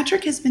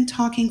 Patrick has been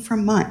talking for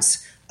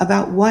months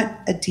about what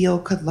a deal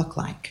could look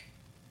like.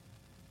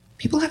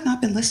 People have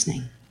not been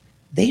listening.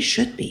 They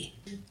should be.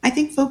 I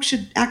think folks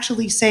should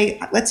actually say,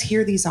 let's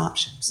hear these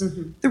options.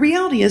 The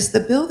reality is the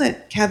bill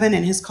that Kevin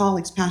and his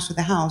colleagues passed through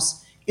the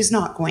House is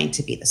not going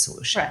to be the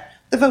solution.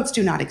 The votes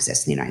do not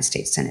exist in the United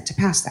States Senate to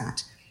pass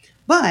that.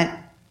 But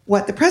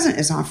what the president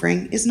is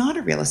offering is not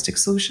a realistic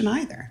solution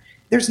either.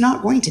 There's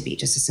not going to be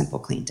just a simple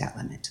clean debt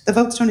limit. The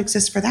votes don't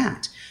exist for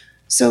that.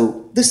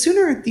 So the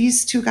sooner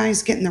these two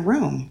guys get in the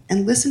room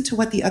and listen to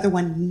what the other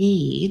one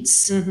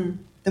needs,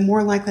 the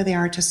more likely they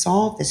are to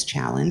solve this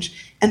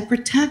challenge and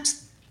protect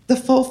the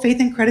full faith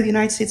and credit of the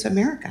United States of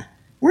America.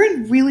 We're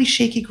in really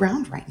shaky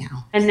ground right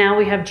now. And now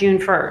we have June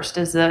 1st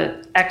as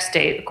the X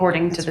date,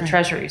 according to the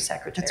Treasury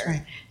Secretary. That's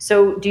right.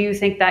 So do you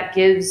think that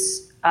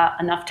gives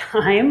enough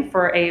time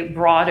for a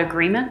broad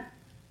agreement?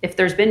 If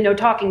there's been no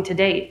talking to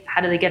date, how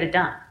do they get it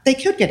done? They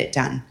could get it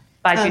done.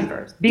 By June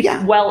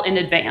 1st, well in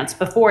advance,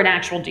 before an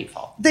actual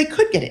default. They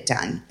could get it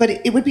done, but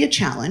it would be a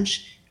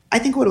challenge. I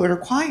think what it would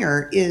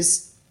require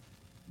is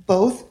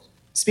both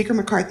Speaker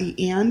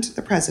McCarthy and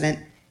the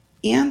president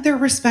and their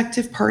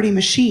respective party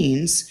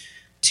machines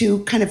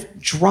to kind of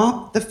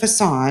drop the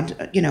facade,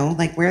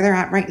 like where they're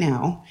at right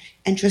now,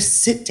 and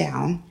just sit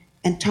down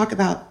and talk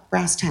about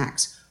brass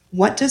tacks.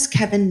 What does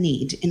Kevin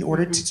need in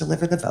order to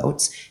deliver the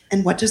votes?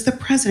 And what does the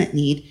president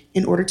need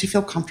in order to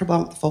feel comfortable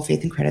with the full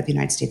faith and credit of the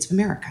United States of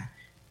America?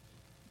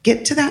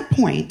 Get to that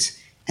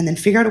point and then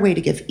figure out a way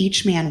to give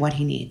each man what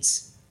he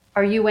needs.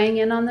 Are you weighing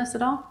in on this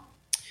at all?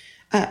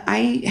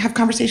 I have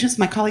conversations with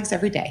my colleagues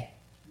every day.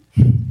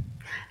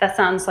 That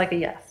sounds like a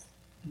yes.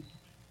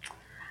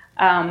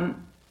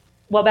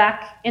 Well,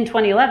 back in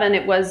 2011,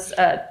 it was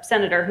a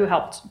senator who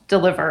helped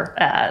deliver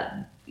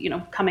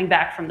coming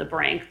back from the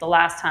brink. The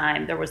last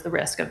time there was the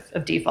risk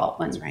of default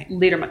when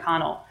Leader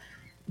McConnell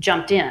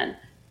jumped in.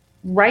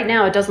 Right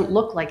now, it doesn't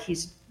look like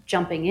he's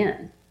jumping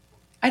in.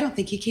 I don't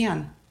think he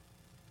can.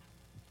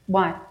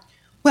 Why?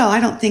 Well, I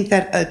don't think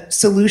that a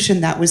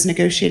solution that was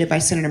negotiated by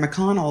Senator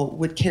McConnell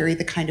would carry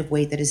the kind of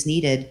weight that is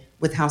needed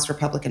with House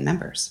Republican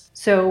members.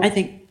 So I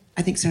think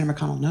Senator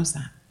McConnell knows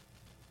that.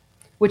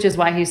 Which is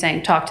why he's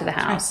saying talk to the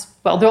House. Right.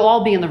 Well, they'll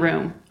all be in the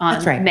room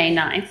on May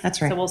 9th.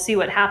 That's right. So we'll see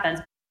what happens.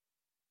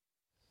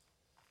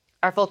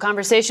 Our full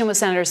conversation with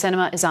Senator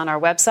Sinema is on our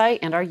website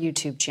and our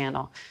YouTube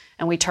channel.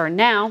 And we turn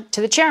now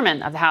to the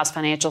chairman of the House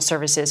Financial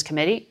Services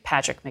Committee,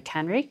 Patrick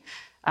McHenry.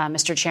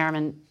 Mr.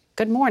 Chairman,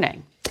 good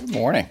morning. Good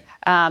morning.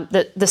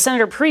 The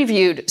senator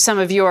previewed some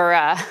of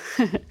your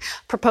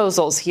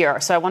proposals here,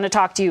 so I want to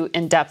talk to you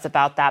in depth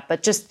about that.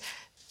 But just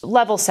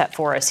level set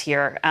for us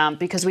here,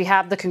 because we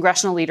have the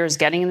congressional leaders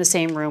getting in the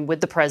same room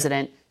with the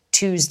president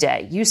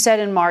Tuesday. You said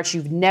in March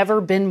you've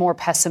never been more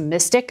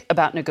pessimistic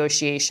about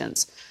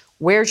negotiations.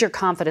 Where's your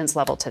confidence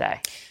level today?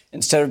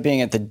 Instead of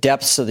being at the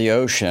depths of the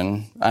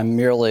ocean, I'm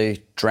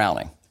merely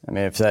drowning. I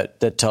mean, if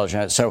that tells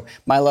you. So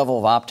my level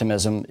of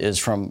optimism is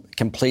from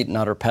complete and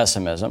utter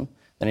pessimism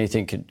that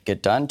anything could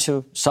get done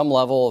to some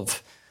level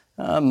of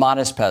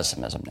modest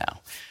pessimism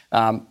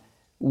now.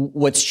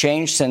 What's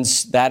changed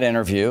since that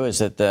interview is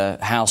that the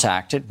House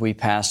acted. We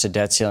passed a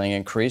debt ceiling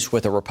increase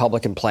with a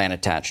Republican plan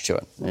attached to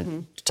it. Mm-hmm.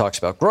 It talks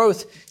about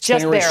growth,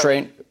 spending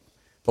restraint,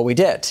 but we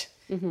did.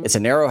 Mm-hmm. It's a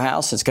narrow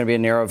House. It's going to be a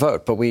narrow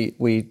vote. But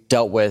we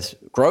dealt with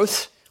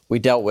growth. We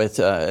dealt with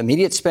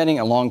immediate spending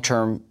and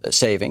long-term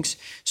savings.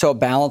 So a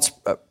balanced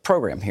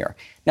program here.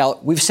 Now,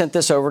 we've sent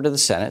this over to the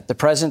Senate. The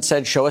president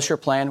said, show us your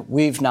plan.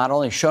 We've not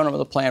only shown him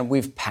the plan,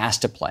 we've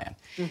passed a plan.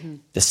 Mm-hmm.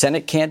 The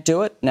Senate can't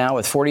do it now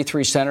with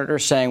 43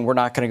 senators saying we're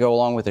not going to go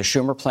along with the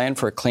Schumer plan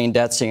for a clean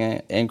debt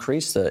ceiling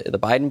increase, the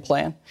Biden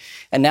plan.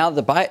 And now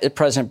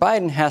President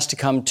Biden has to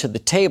come to the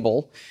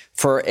table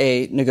for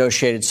a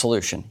negotiated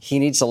solution. He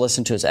needs to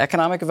listen to his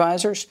economic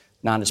advisors,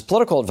 not his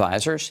political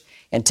advisors,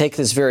 and take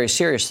this very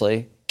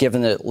seriously,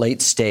 given the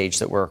late stage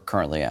that we're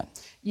currently in.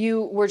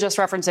 You were just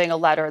referencing a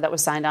letter that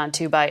was signed on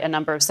to by a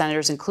number of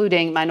senators,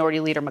 including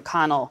Minority Leader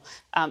McConnell,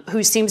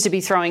 who seems to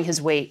be throwing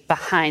his weight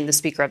behind the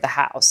Speaker of the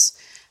House.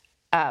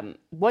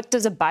 What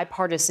does a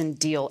bipartisan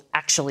deal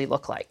actually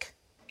look like?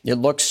 It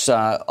looks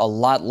a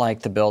lot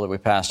like the bill that we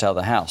passed out of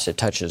the House. It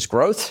touches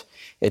growth.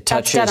 It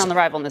touches... That's dead on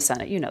arrival in the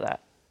Senate. You know that.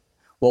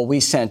 Well,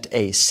 we sent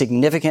a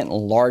significant,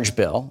 large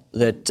bill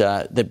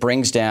that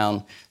brings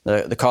down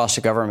the cost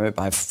of government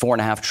by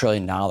 $4.5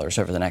 trillion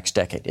over the next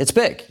decade. It's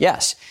big,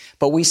 yes.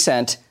 But we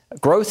sent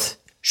growth,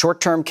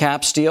 short-term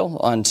caps deal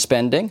on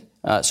spending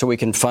so we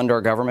can fund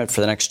our government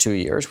for the next 2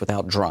 years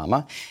without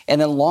drama,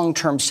 and then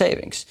long-term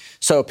savings.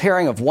 So a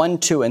pairing of 1,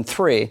 2, and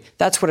 3,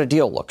 that's what a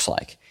deal looks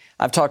like.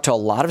 I've talked to a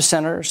lot of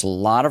senators, a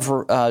lot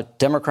of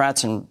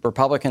Democrats and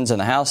Republicans in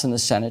the House and the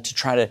Senate to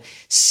try to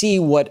see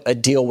what a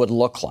deal would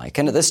look like.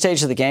 And at this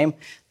stage of the game,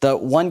 the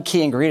one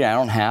key ingredient I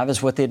don't have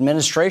is what the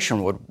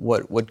administration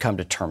would come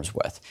to terms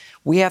with.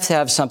 We have to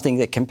have something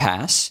that can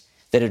pass,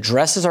 that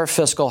addresses our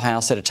fiscal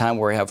house at a time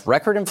where we have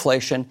record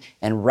inflation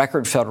and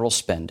record federal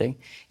spending.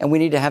 And we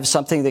need to have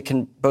something that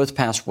can both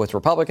pass with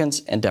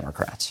Republicans and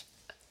Democrats.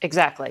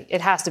 Exactly.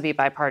 It has to be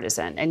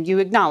bipartisan. And you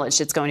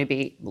acknowledged it's going to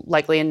be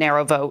likely a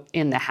narrow vote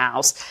in the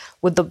House.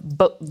 With the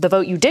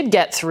vote you did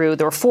get through,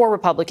 there were 4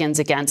 Republicans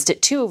against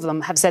it. 2 of them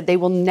have said they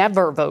will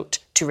never vote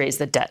to raise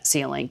the debt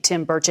ceiling,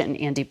 Tim Burchett and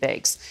Andy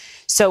Biggs.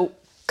 So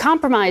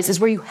compromise is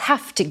where you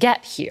have to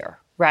get here,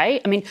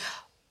 right? I mean,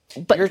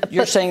 but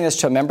you're saying this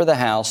to a member of the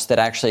House that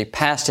actually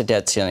passed a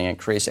debt ceiling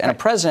increase and a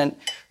president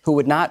who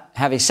would not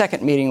have a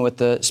second meeting with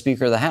the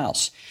Speaker of the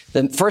House.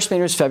 The first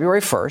meeting was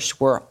February 1st,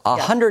 where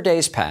 100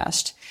 days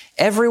passed.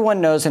 Everyone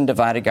knows in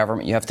divided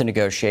government you have to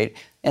negotiate,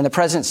 and the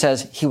president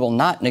says he will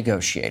not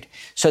negotiate.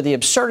 So the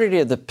absurdity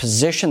of the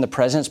position the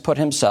president's put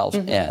himself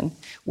in,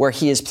 where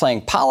he is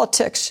playing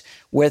politics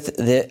with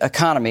the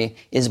economy,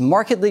 is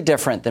markedly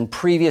different than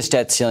previous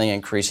debt ceiling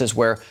increases,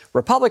 where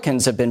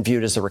Republicans have been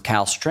viewed as the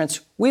recalcitrants.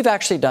 We've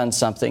actually done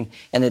something,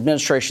 and the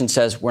administration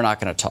says we're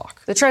not going to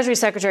talk. The Treasury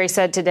Secretary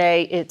said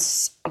today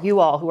it's you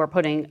all who are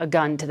putting a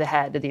gun to the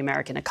head of the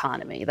American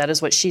economy. That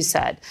is what she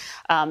said.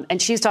 And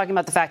she's talking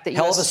about the fact that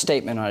Hell of a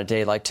statement on a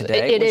day like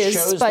today, which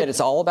shows that it's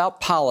all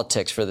about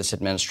politics for this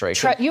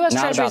administration. U.S.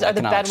 Treasuries are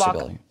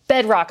the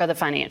bedrock of the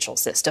financial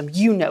system.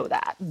 You know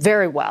that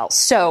very well.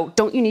 So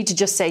don't you need to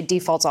just say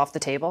default's off the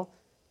table?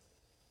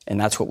 And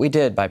that's what we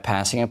did by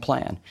passing a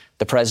plan.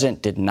 The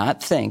president did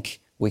not think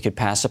we could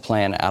pass a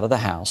plan out of the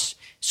House.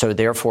 So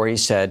therefore, he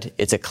said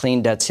it's a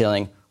clean debt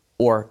ceiling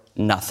or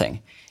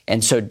nothing.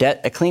 And so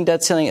a clean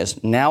debt ceiling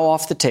is now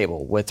off the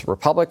table, with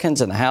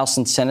Republicans in the House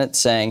and Senate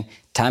saying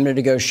time to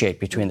negotiate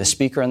between the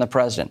Speaker and the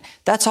president.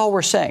 That's all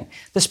we're saying.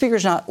 The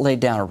Speaker's not laid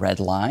down a red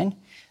line.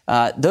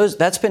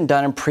 That's been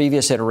done in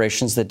previous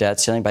iterations of the debt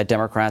ceiling by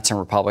Democrats and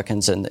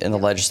Republicans in the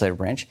legislative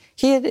branch.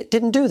 He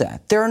didn't do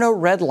that. There are no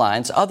red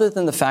lines other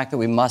than the fact that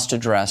we must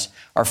address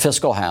our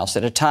fiscal house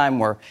at a time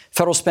where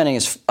federal spending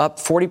is up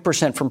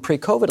 40% from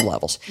pre-COVID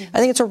levels. I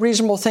think it's a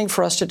reasonable thing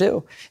for us to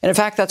do. And in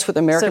fact, that's what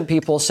the American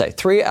people say.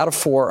 3 out of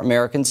 4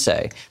 Americans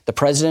say the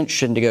president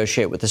should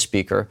negotiate with the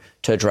speaker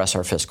to address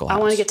our fiscal house. I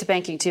want to get to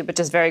banking, too, but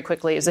just very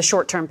quickly, is a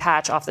short-term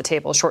patch off the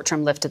table, a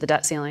short-term lift to the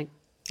debt ceiling?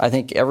 I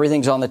think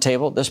everything's on the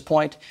table at this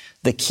point.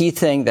 The key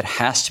thing that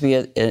has to be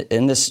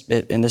in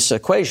this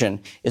equation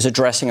is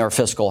addressing our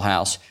fiscal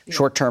house,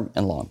 short-term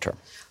and long-term.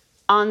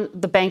 On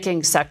the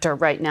banking sector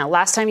right now,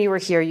 last time you were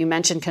here, you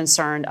mentioned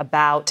concern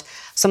about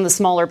some of the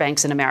smaller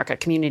banks in America,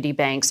 community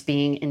banks,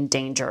 being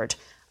endangered.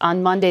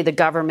 On Monday, the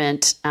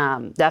government,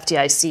 the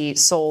FDIC,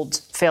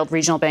 sold failed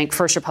regional bank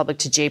First Republic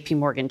to J.P.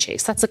 Morgan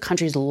Chase. That's the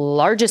country's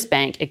largest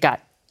bank. It got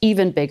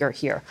even bigger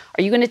here.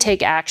 Are you going to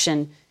take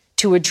action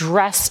to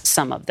address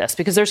some of this?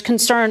 Because there's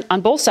concern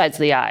on both sides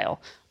of the aisle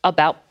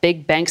about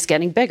big banks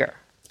getting bigger.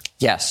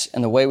 Yes,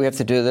 and the way we have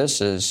to do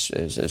this is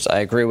I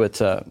agree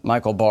with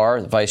Michael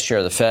Barr, the vice chair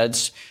of the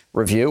Fed's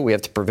review. We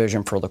have to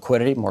provision for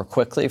liquidity more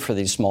quickly for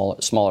these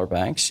smaller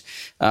banks.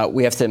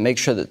 We have to make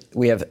sure that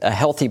we have a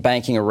healthy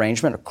banking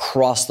arrangement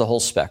across the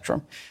whole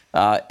spectrum.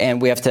 And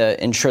we have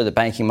to ensure that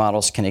banking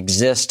models can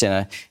exist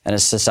in a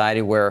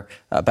society where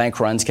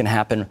bank runs can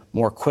happen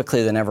more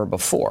quickly than ever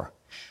before.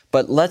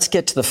 But let's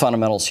get to the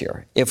fundamentals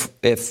here.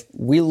 If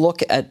we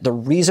look at the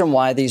reason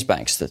why these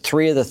banks, the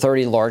 3 of the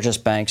 30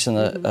 largest banks in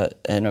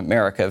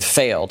America, have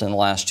failed in the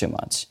last 2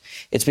 months,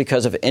 it's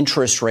because of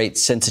interest rate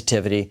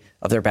sensitivity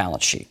of their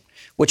balance sheet,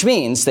 which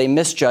means they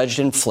misjudged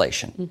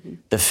inflation.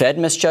 The Fed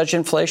misjudged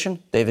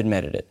inflation. They've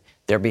admitted it.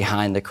 They're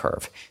behind the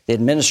curve. The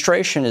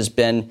administration has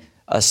been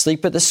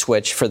asleep at the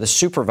switch for the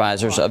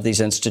supervisors of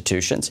these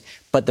institutions.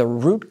 But the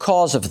root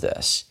cause of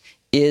this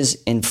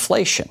is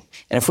inflation.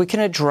 And if we can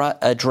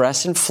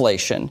address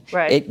inflation,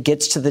 it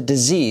gets to the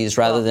disease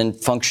rather than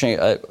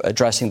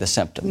addressing the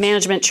symptoms.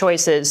 Management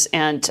choices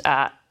and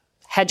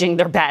hedging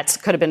their bets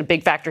could have been a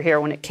big factor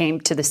here when it came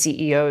to the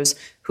CEOs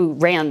who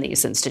ran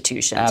these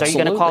institutions. Absolutely. Are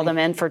you going to call them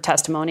in for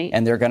testimony?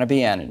 And they're going to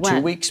be in when?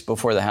 2 weeks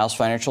before the House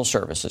Financial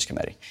Services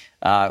Committee.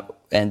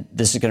 And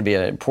this is going to be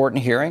an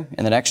important hearing.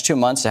 In the next 2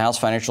 months, the House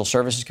Financial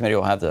Services Committee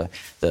will have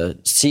the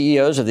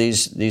CEOs of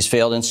these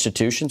failed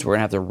institutions. We're going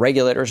to have the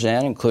regulators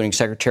in, including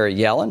Secretary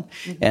Yellen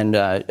and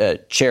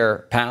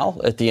Chair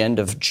Powell. At the end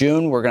of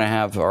June, we're going to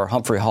have our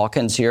Humphrey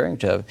Hawkins hearing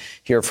to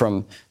hear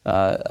from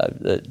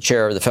the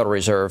Chair of the Federal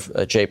Reserve,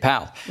 Jay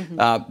Powell.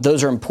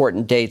 Those are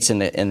important dates in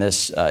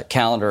this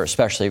calendar,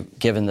 especially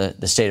given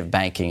the state of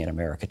banking in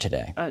America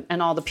today.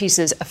 And all the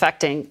pieces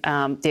affecting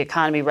the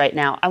economy right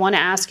now. I want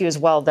to ask you as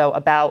well, though,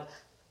 about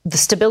the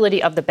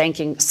stability of the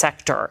banking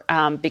sector,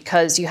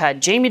 because you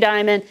had Jamie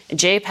Dimon and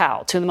Jay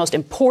Powell, 2 of the most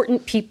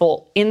important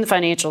people in the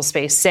financial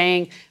space,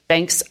 saying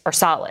banks are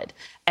solid.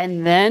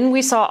 And then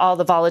we saw all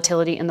the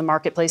volatility in the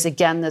marketplace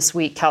again this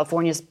week.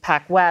 California's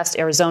PacWest,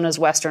 Arizona's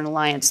Western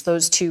Alliance,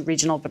 those 2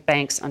 regional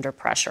banks under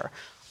pressure.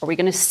 Are we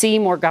going to see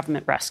more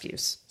government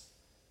rescues?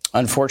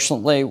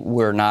 Unfortunately,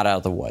 we're not out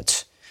of the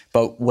woods.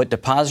 But what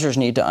depositors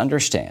need to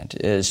understand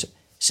is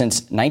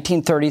since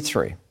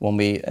 1933, when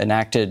we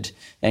enacted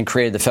and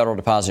created the Federal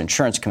Deposit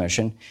Insurance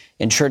Commission,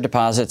 insured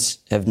deposits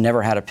have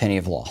never had a penny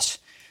of loss.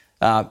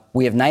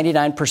 We have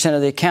 99%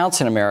 of the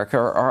accounts in America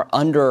are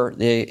under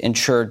the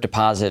insured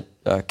deposit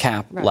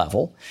cap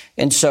level.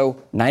 And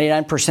so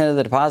 99% of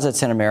the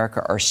deposits in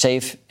America are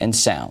safe and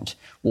sound.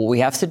 What we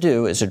have to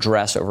do is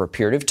address over a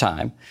period of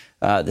time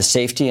the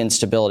safety and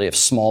stability of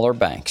smaller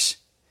banks.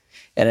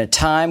 At a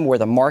time where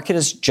the market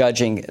is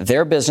judging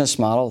their business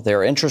model,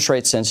 their interest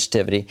rate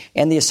sensitivity,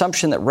 and the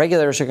assumption that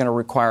regulators are going to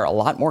require a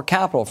lot more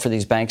capital for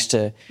these banks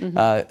to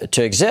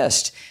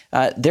exist,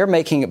 they're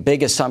making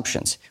big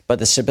assumptions. But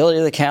the stability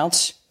of the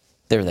accounts,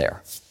 they're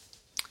there.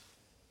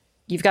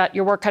 You've got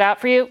your work cut out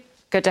for you.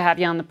 Good to have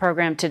you on the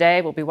program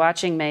today. We'll be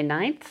watching May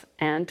 9th,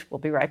 and we'll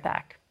be right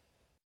back.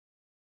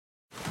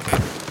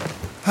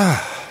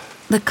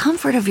 The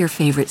comfort of your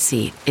favorite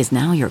seat is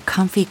now your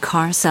comfy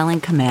car selling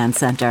command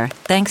center,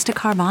 thanks to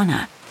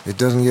Carvana. It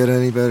doesn't get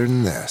any better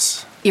than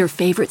this. Your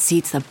favorite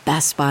seat's the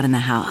best spot in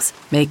the house.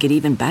 Make it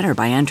even better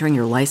by entering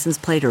your license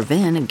plate or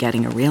VIN and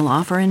getting a real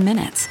offer in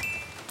minutes.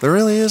 There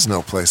really is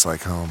no place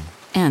like home.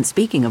 And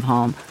speaking of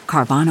home,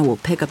 Carvana will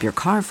pick up your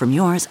car from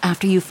yours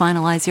after you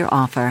finalize your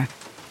offer.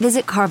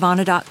 Visit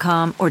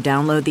Carvana.com or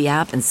download the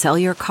app and sell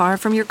your car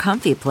from your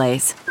comfy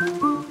place.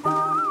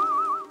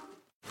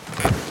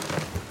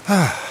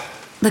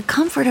 The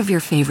comfort of your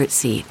favorite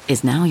seat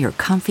is now your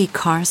comfy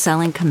car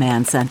selling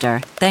command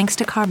center, thanks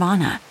to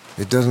Carvana.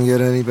 It doesn't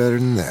get any better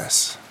than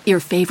this. Your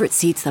favorite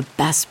seat's the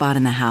best spot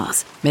in the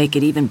house. Make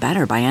it even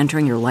better by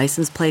entering your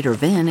license plate or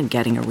VIN and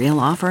getting a real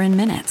offer in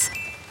minutes.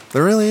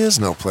 There really is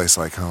no place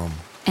like home.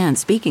 And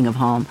speaking of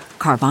home,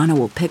 Carvana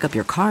will pick up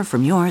your car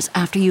from yours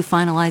after you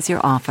finalize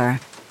your offer.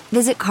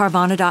 Visit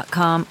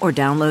Carvana.com or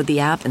download the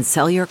app and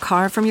sell your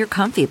car from your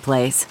comfy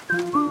place.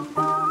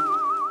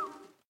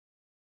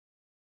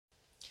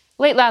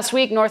 Late last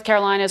week, North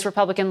Carolina's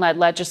Republican-led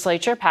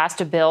legislature passed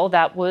a bill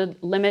that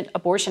would limit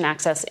abortion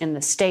access in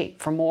the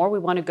state. For more, we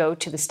want to go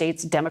to the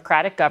state's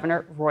Democratic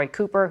Governor, Roy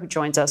Cooper, who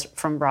joins us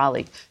from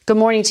Raleigh. Good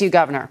morning to you,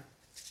 Governor.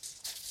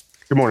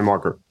 Good morning,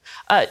 Margaret.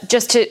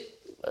 Just to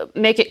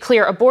make it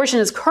clear, abortion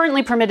is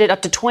currently permitted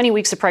up to 20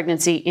 weeks of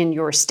pregnancy in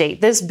your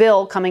state. This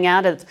bill coming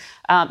out of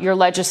your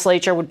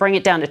legislature would bring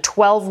it down to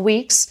 12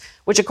 weeks,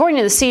 which, according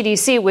to the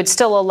CDC, would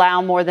still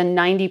allow more than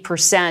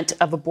 90%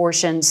 of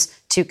abortions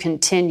to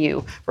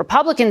continue.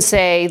 Republicans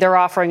say they're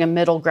offering a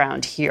middle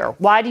ground here.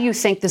 Why do you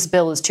think this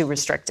bill is too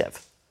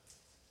restrictive?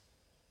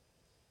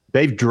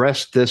 They've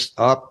dressed this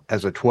up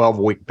as a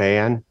 12-week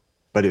ban,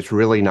 but it's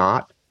really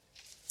not.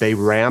 They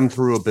rammed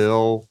through a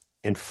bill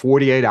in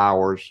 48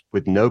 hours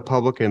with no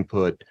public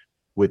input,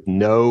 with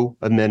no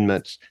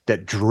amendments,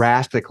 that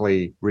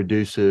drastically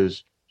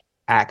reduces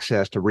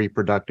access to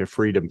reproductive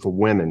freedom for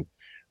women.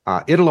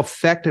 It'll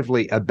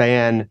effectively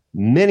ban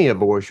many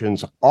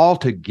abortions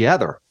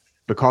altogether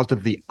because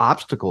of the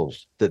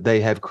obstacles that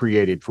they have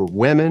created for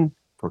women,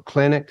 for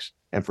clinics,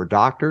 and for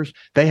doctors.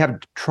 They have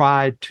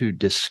tried to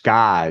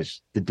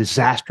disguise the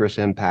disastrous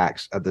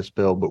impacts of this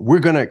bill, but we're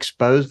going to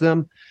expose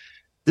them.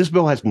 This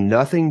bill has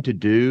nothing to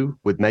do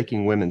with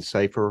making women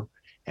safer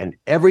and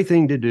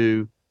everything to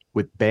do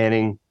with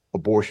banning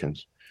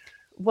abortions.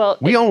 Well,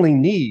 we only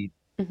need...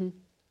 Mm-hmm.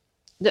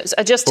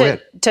 Just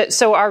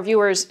so our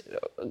viewers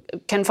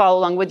can follow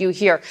along with you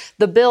here,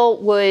 the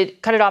bill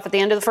would cut it off at the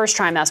end of the first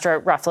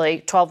trimester,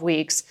 roughly 12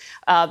 weeks.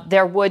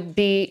 There would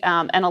be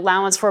an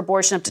allowance for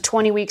abortion up to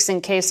 20 weeks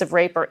in case of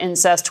rape or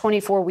incest,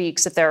 24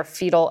 weeks if there are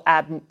fetal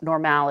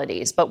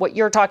abnormalities. But what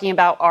you're talking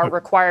about are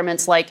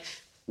requirements like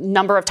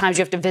number of times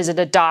you have to visit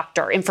a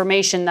doctor,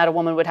 information that a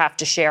woman would have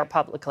to share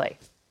publicly.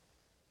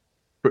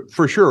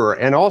 For sure.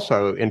 And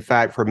also, in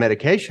fact, for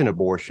medication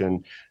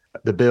abortion,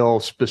 the bill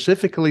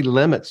specifically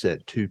limits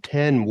it to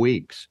 10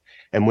 weeks.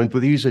 And with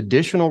these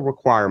additional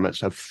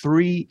requirements of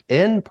 3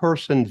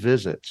 in-person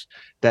visits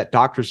that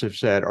doctors have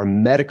said are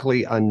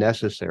medically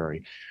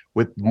unnecessary,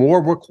 with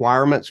more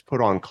requirements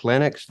put on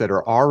clinics that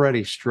are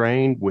already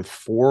strained with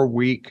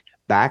 4-week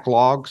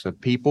backlogs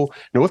of people,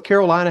 North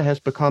Carolina has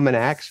become an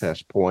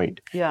access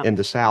point in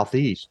the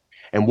Southeast.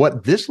 And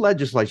what this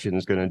legislation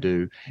is going to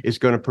do is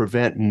going to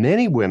prevent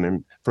many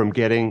women from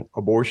getting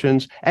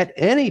abortions at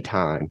any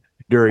time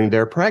during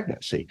their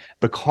pregnancy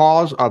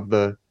because of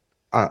the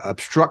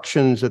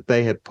obstructions that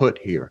they have put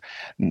here.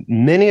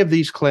 Many of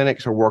these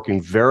clinics are working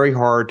very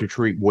hard to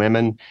treat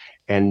women,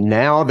 and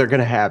now they're going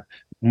to have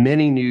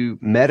many new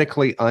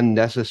medically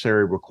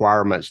unnecessary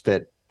requirements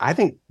that I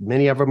think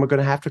many of them are going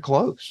to have to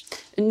close.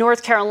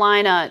 North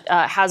Carolina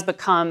has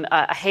become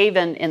a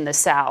haven in the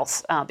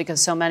South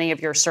because so many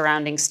of your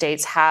surrounding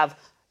states have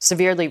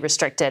severely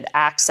restricted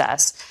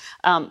access.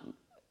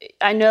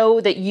 I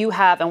know that you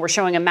have, and we're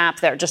showing a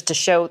map there just to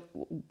show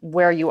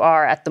where you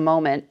are at the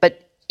moment,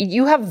 but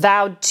you have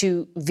vowed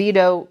to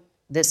veto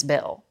this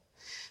bill.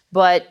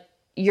 But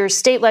your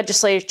state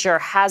legislature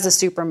has a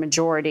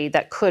supermajority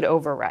that could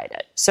override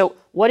it. So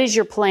what is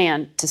your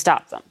plan to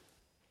stop them?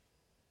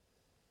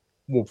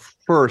 Well,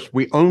 first,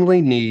 we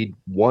only need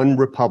one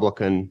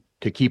Republican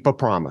to keep a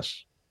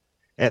promise.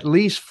 At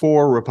least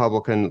 4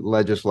 Republican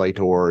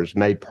legislators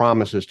made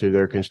promises to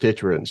their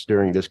constituents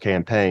during this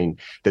campaign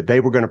that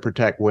they were going to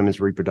protect women's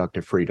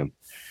reproductive freedom.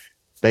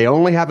 They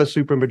only have a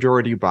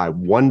supermajority by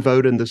 1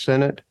 vote in the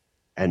Senate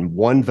and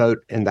 1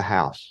 vote in the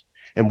House.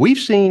 And we've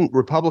seen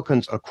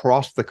Republicans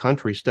across the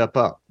country step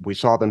up. We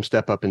saw them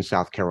step up in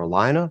South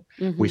Carolina.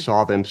 Mm-hmm. We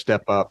saw them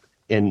step up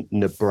in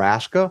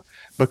Nebraska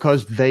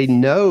because they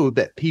know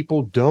that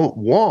people don't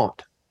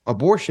want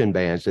abortion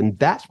bans, and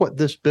that's what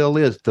this bill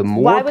is. The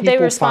more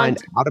people find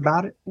out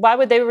about it. Why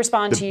would they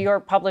respond to your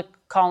public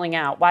calling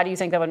out? Why do you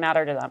think that would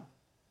matter to them?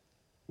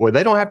 Well,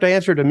 they don't have to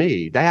answer to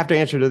me. They have to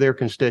answer to their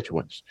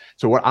constituents.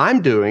 So what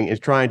I'm doing is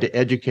trying to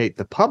educate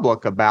the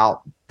public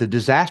about the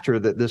disaster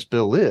that this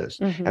bill is.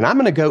 Mm-hmm. And I'm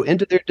going to go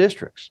into their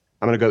districts.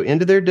 I'm going to go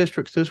into their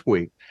districts this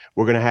week.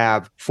 We're going to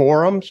have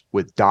forums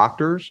with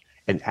doctors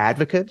and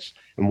advocates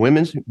and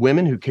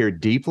women who care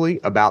deeply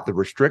about the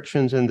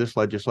restrictions in this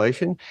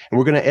legislation. And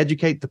we're going to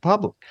educate the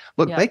public.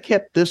 Look, They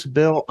kept this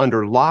bill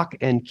under lock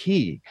and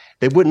key.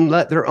 They wouldn't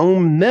let their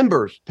own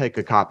members take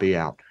a copy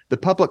out. The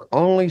public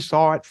only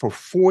saw it for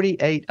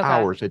 48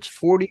 hours. It's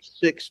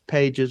 46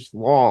 pages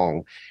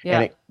long.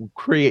 And it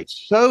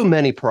creates so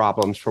many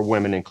problems for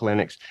women in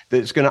clinics that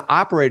it's going to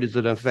operate as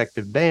an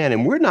effective ban.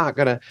 And we're not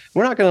going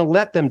to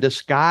let them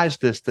disguise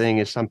this thing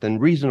as something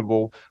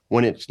reasonable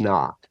when it's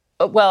not.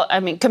 Well, I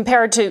mean,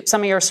 compared to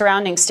some of your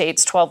surrounding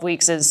states, 12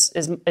 weeks is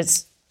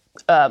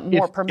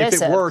more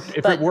permissive.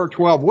 If it were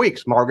 12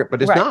 weeks, Margaret,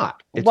 but it's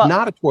not. It's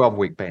not a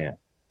 12-week ban.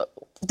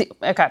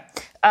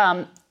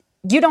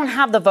 You don't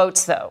have the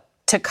votes, though,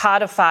 to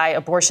codify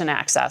abortion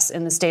access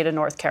in the state of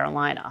North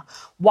Carolina.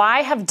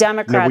 Why have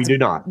Democrats... No, we do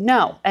not.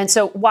 No. And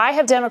so why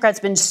have Democrats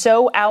been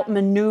so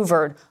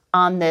outmaneuvered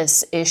on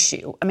this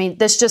issue? I mean,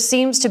 this just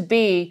seems to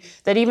be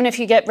that even if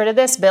you get rid of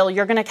this bill,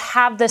 you're going to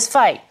have this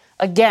fight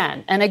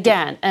again and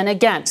again and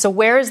again. So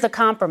where is the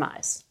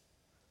compromise?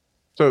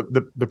 So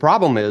the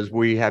problem is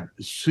we have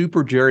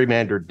super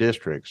gerrymandered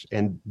districts,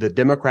 and the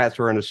Democrats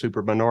are in a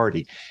super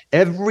minority.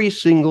 Every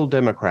single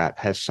Democrat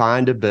has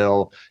signed a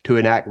bill to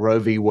enact Roe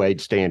v.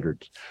 Wade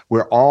standards.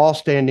 We're all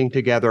standing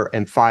together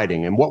and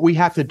fighting. And what we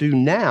have to do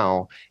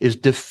now is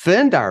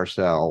defend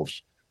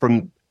ourselves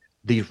from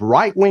these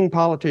right-wing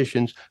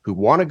politicians who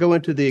want to go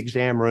into the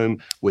exam room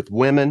with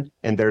women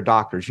and their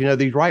doctors. You know,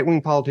 these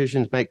right-wing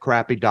politicians make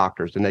crappy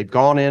doctors, and they've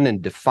gone in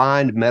and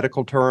defined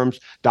medical terms.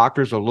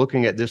 Doctors are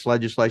looking at this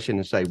legislation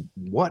and say,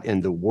 what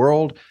in the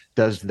world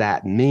does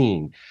that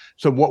mean?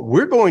 So what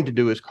we're going to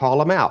do is call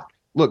them out.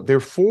 Look, there are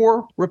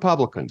four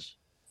Republicans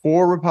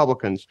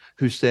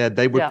who said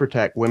they would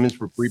protect women's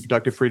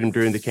reproductive freedom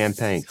during the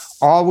campaign.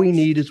 All we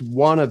need is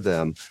one of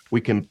them. We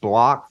can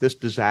block this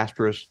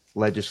disastrous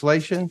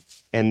legislation,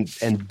 and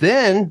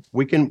then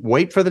we can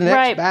wait for the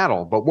next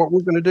battle. But what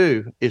we're going to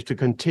do is to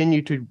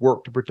continue to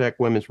work to protect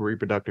women's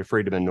reproductive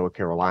freedom in North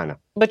Carolina.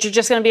 But you're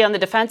just going to be on the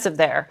defensive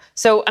there.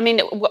 So, I mean,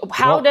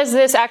 how does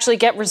this actually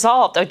get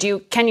resolved? Or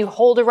can you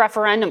hold a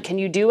referendum? Can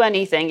you do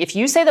anything? If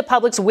you say the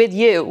public's with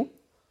you,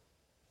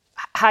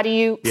 how do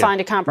you find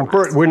a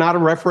compromise? We're not a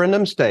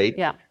referendum state.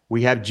 Yeah.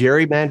 We have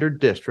gerrymandered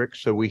districts,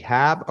 so we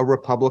have a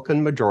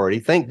Republican majority.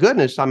 Thank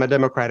goodness I'm a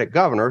Democratic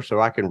governor, so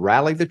I can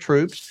rally the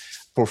troops.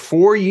 For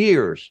 4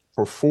 years,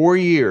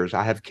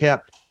 I have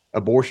kept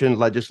abortion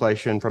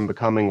legislation from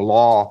becoming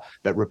law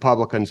that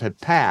Republicans have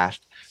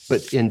passed.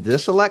 But in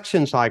this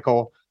election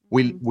cycle,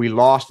 we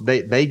lost.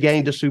 They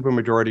gained a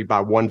supermajority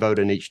by one vote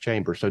in each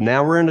chamber. So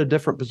now we're in a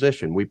different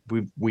position. We've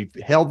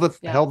held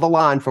the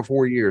line for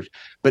 4 years.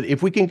 But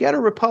if we can get a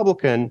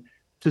Republican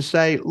to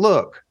say,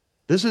 look,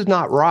 this is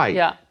not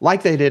right,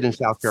 like they did in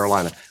South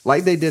Carolina,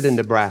 like they did in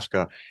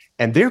Nebraska,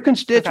 and their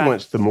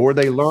constituents, the more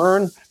they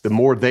learn, the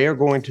more they are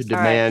going to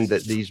demand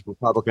that these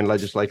Republican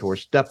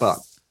legislators step up.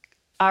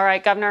 All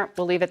right, Governor,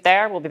 we'll leave it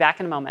there. We'll be back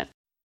in a moment.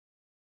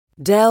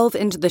 Delve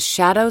into the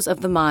shadows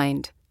of the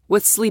mind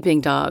with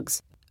Sleeping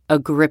Dogs, a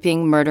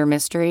gripping murder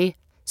mystery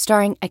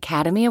starring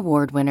Academy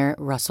Award winner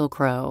Russell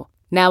Crowe.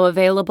 Now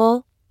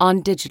available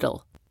on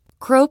digital.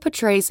 Crowe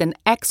portrays an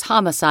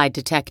ex-homicide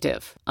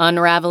detective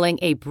unraveling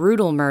a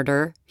brutal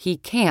murder he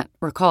can't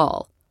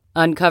recall.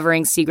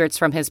 Uncovering secrets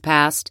from his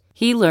past,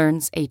 he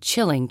learns a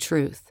chilling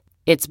truth.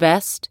 It's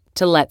best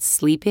to let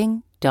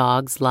sleeping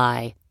dogs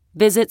lie.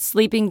 Visit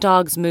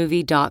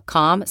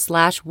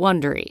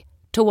sleepingdogsmovie.com/Wondery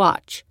to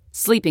watch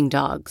Sleeping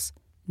Dogs,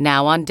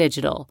 now on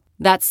digital.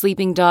 That's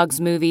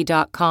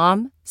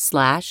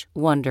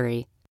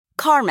sleepingdogsmovie.com/Wondery.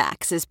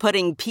 CarMax is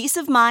putting peace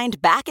of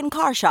mind back in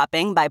car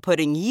shopping by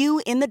putting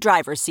you in the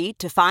driver's seat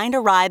to find a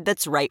ride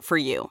that's right for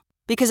you.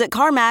 Because at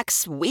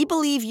CarMax, we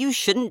believe you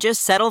shouldn't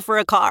just settle for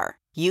a car.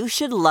 You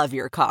should love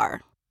your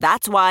car.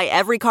 That's why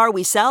every car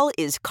we sell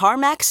is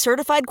CarMax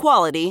certified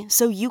quality,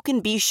 so you can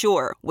be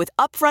sure with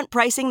upfront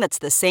pricing that's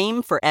the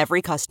same for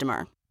every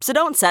customer. So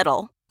don't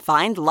settle.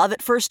 Find love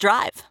at first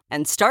drive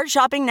and start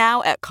shopping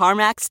now at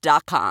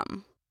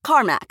CarMax.com.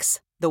 CarMax,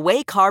 the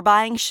way car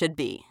buying should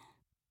be.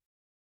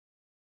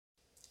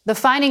 The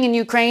fighting in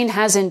Ukraine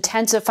has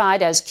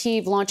intensified as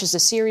Kyiv launches a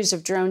series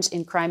of drones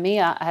in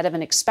Crimea ahead of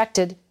an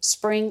expected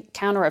spring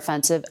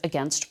counteroffensive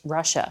against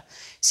Russia.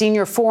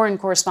 Senior foreign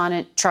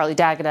correspondent Charlie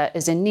D'Agata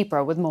is in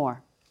Dnipro with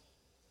more.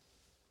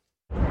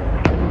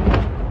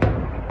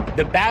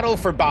 The battle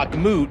for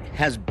Bakhmut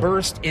has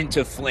burst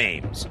into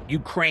flames.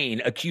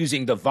 Ukraine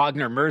accusing the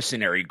Wagner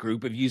mercenary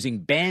group of using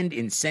banned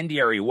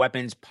incendiary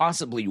weapons,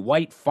 possibly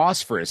white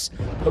phosphorus,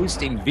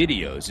 posting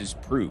videos as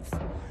proof.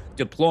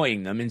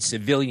 Deploying them in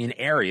civilian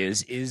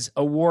areas is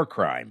a war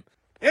crime.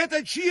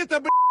 A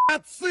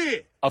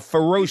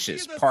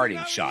ferocious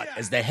parting shot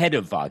as the head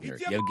of Wagner,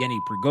 Yevgeny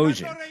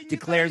Prigozhin,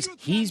 declares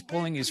he's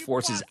pulling his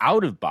forces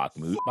out of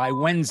Bakhmut by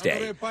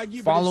Wednesday,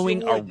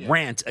 following a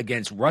rant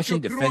against Russian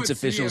defense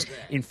officials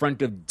in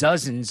front of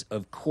dozens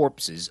of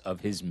corpses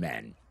of his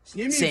men,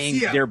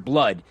 saying their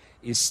blood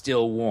is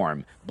still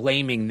warm,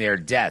 blaming their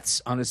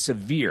deaths on a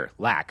severe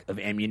lack of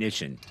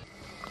ammunition.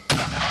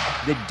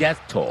 The death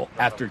toll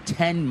after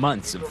 10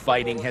 months of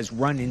fighting has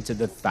run into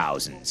the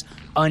thousands.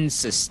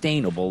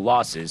 Unsustainable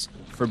losses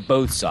for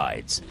both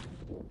sides.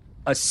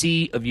 A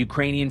sea of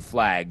Ukrainian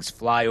flags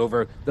fly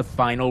over the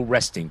final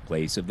resting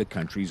place of the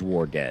country's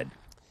war dead.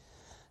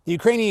 The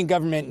Ukrainian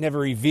government never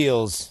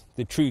reveals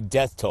the true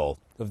death toll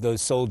of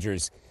those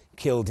soldiers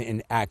killed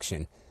in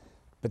action.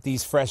 But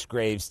these fresh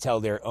graves tell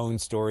their own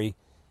story,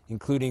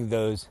 including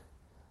those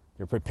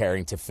they're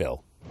preparing to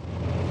fill.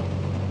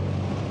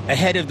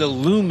 Ahead of the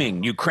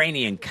looming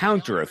Ukrainian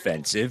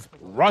counteroffensive,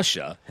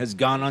 Russia has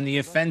gone on the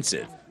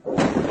offensive.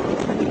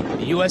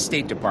 The U.S.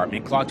 State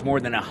Department clocked more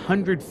than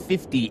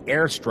 150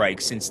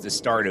 airstrikes since the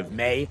start of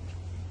May.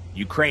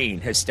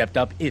 Ukraine has stepped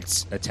up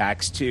its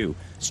attacks too,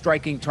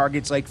 striking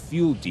targets like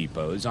fuel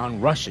depots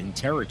on Russian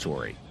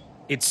territory.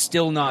 It's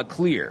still not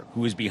clear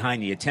who is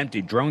behind the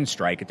attempted drone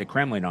strike at the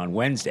Kremlin on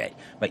Wednesday,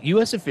 but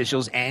U.S.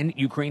 officials and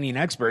Ukrainian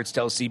experts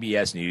tell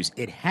CBS News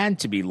it had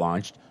to be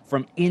launched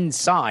from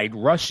inside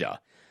Russia.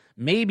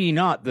 Maybe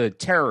not the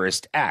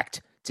terrorist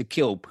act to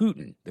kill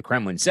Putin the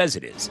Kremlin says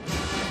it is.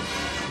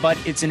 But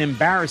it's an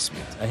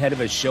embarrassment ahead of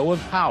a show of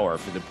power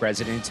for the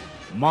president,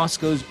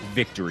 Moscow's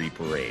Victory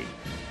Parade,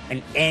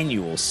 an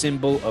annual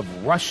symbol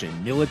of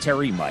Russian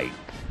military might,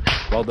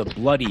 while the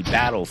bloody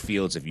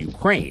battlefields of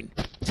Ukraine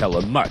tell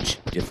a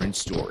much different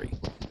story.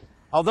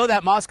 Although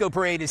that Moscow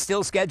parade is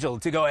still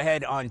scheduled to go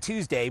ahead on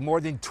Tuesday, more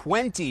than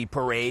 20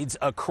 parades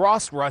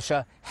across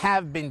Russia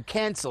have been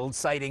canceled,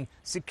 citing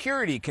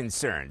security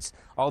concerns,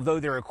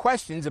 although there are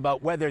questions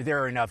about whether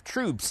there are enough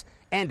troops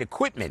and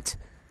equipment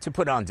to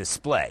put on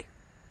display.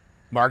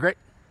 Margaret?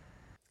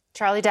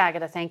 Charlie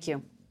D'Agata, thank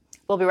you.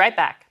 We'll be right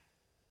back.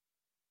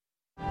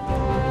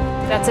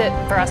 That's it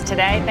for us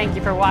today. Thank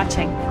you for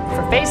watching.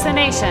 For Face the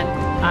Nation,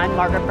 I'm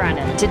Margaret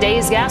Brennan.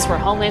 Today's guests were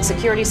Homeland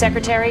Security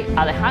Secretary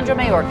Alejandro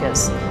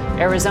Mayorkas,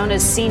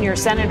 Arizona's senior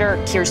senator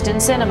Kyrsten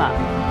Sinema,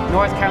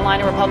 North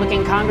Carolina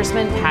Republican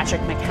Congressman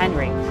Patrick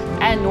McHenry,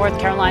 and North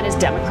Carolina's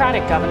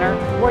Democratic Governor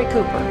Roy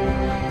Cooper.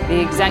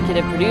 The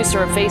executive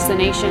producer of Face the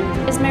Nation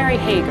is Mary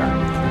Hager.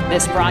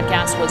 This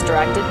broadcast was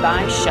directed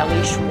by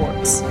Shelley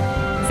Schwartz.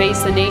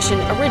 Face the Nation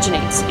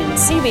originates in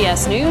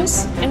CBS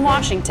News in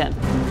Washington.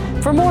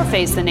 For more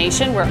Face the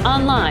Nation, we're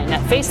online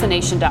at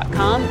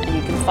facethenation.com, and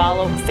you can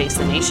follow Face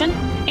the Nation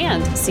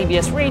and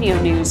CBS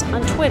Radio News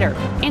on Twitter,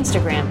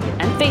 Instagram,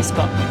 and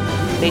Facebook.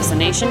 Face the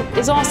Nation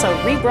is also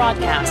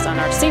rebroadcast on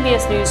our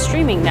CBS News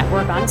streaming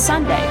network on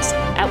Sundays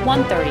at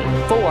 1:30,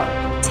 4,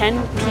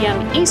 10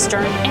 p.m.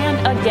 Eastern, and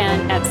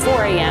again at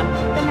 4 a.m.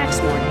 the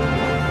next morning.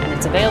 And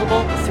it's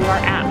available through our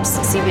apps,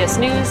 CBS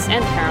News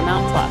and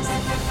Paramount Plus.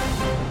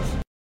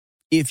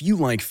 If you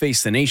like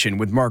Face the Nation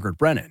with Margaret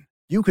Brennan,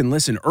 you can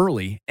listen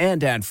early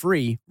and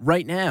ad-free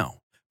right now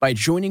by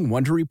joining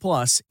Wondery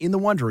Plus in the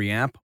Wondery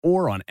app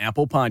or on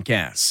Apple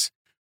Podcasts.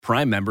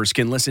 Prime members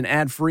can listen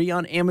ad-free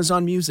on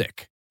Amazon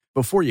Music.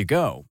 Before you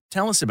go,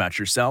 tell us about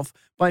yourself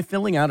by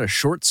filling out a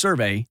short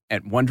survey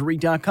at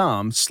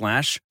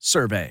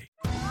Wondery.com/survey.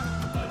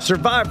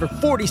 Survivor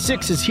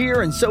 46 is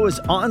here, and so is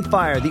On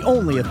Fire, the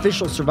only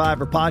official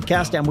Survivor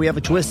podcast, and we have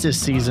a twist this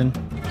season.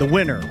 The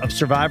winner of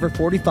Survivor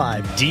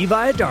 45, Dee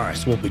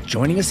Valladares, will be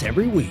joining us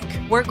every week.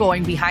 We're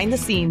going behind the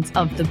scenes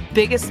of the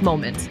biggest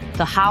moments,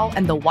 the how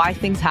and the why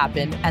things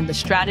happen, and the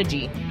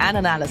strategy and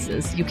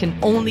analysis you can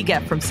only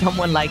get from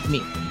someone like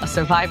me, a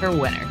Survivor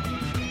winner.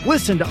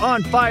 Listen to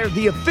On Fire,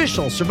 the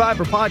official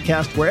Survivor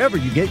podcast, wherever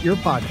you get your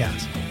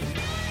podcasts.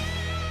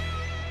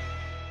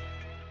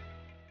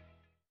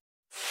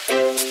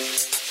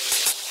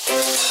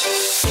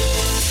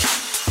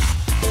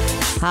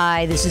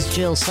 Hi, this is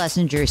Jill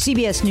Schlesinger,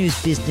 CBS News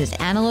business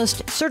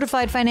analyst,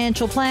 certified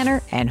financial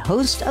planner, and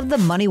host of the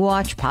Money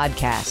Watch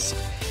podcast.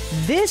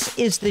 This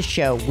is the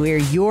show where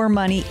your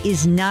money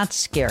is not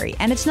scary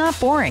and it's not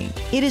boring.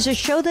 It is a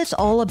show that's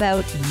all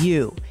about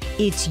you.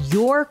 It's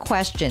your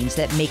questions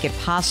that make it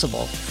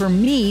possible for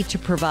me to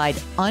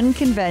provide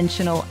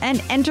unconventional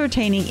and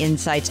entertaining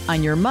insights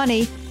on your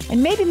money,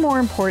 and maybe more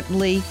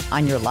importantly,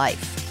 on your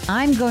life.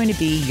 I'm going to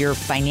be your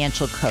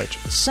financial coach,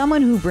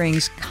 someone who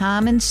brings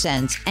common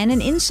sense and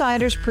an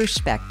insider's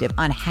perspective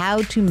on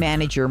how to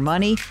manage your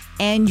money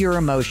and your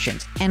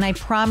emotions. And I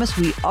promise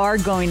we are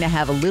going to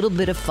have a little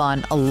bit of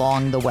fun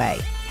along the way.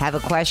 Have a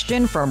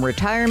question from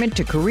retirement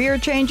to career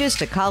changes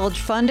to college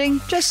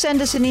funding? Just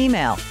send us an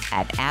email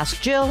at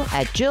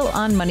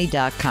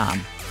askjill@jillonmoney.com.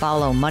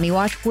 Follow Money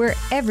Watch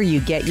wherever you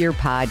get your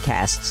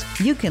podcasts.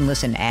 You can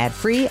listen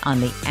ad-free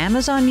on the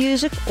Amazon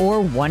Music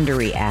or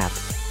Wondery app.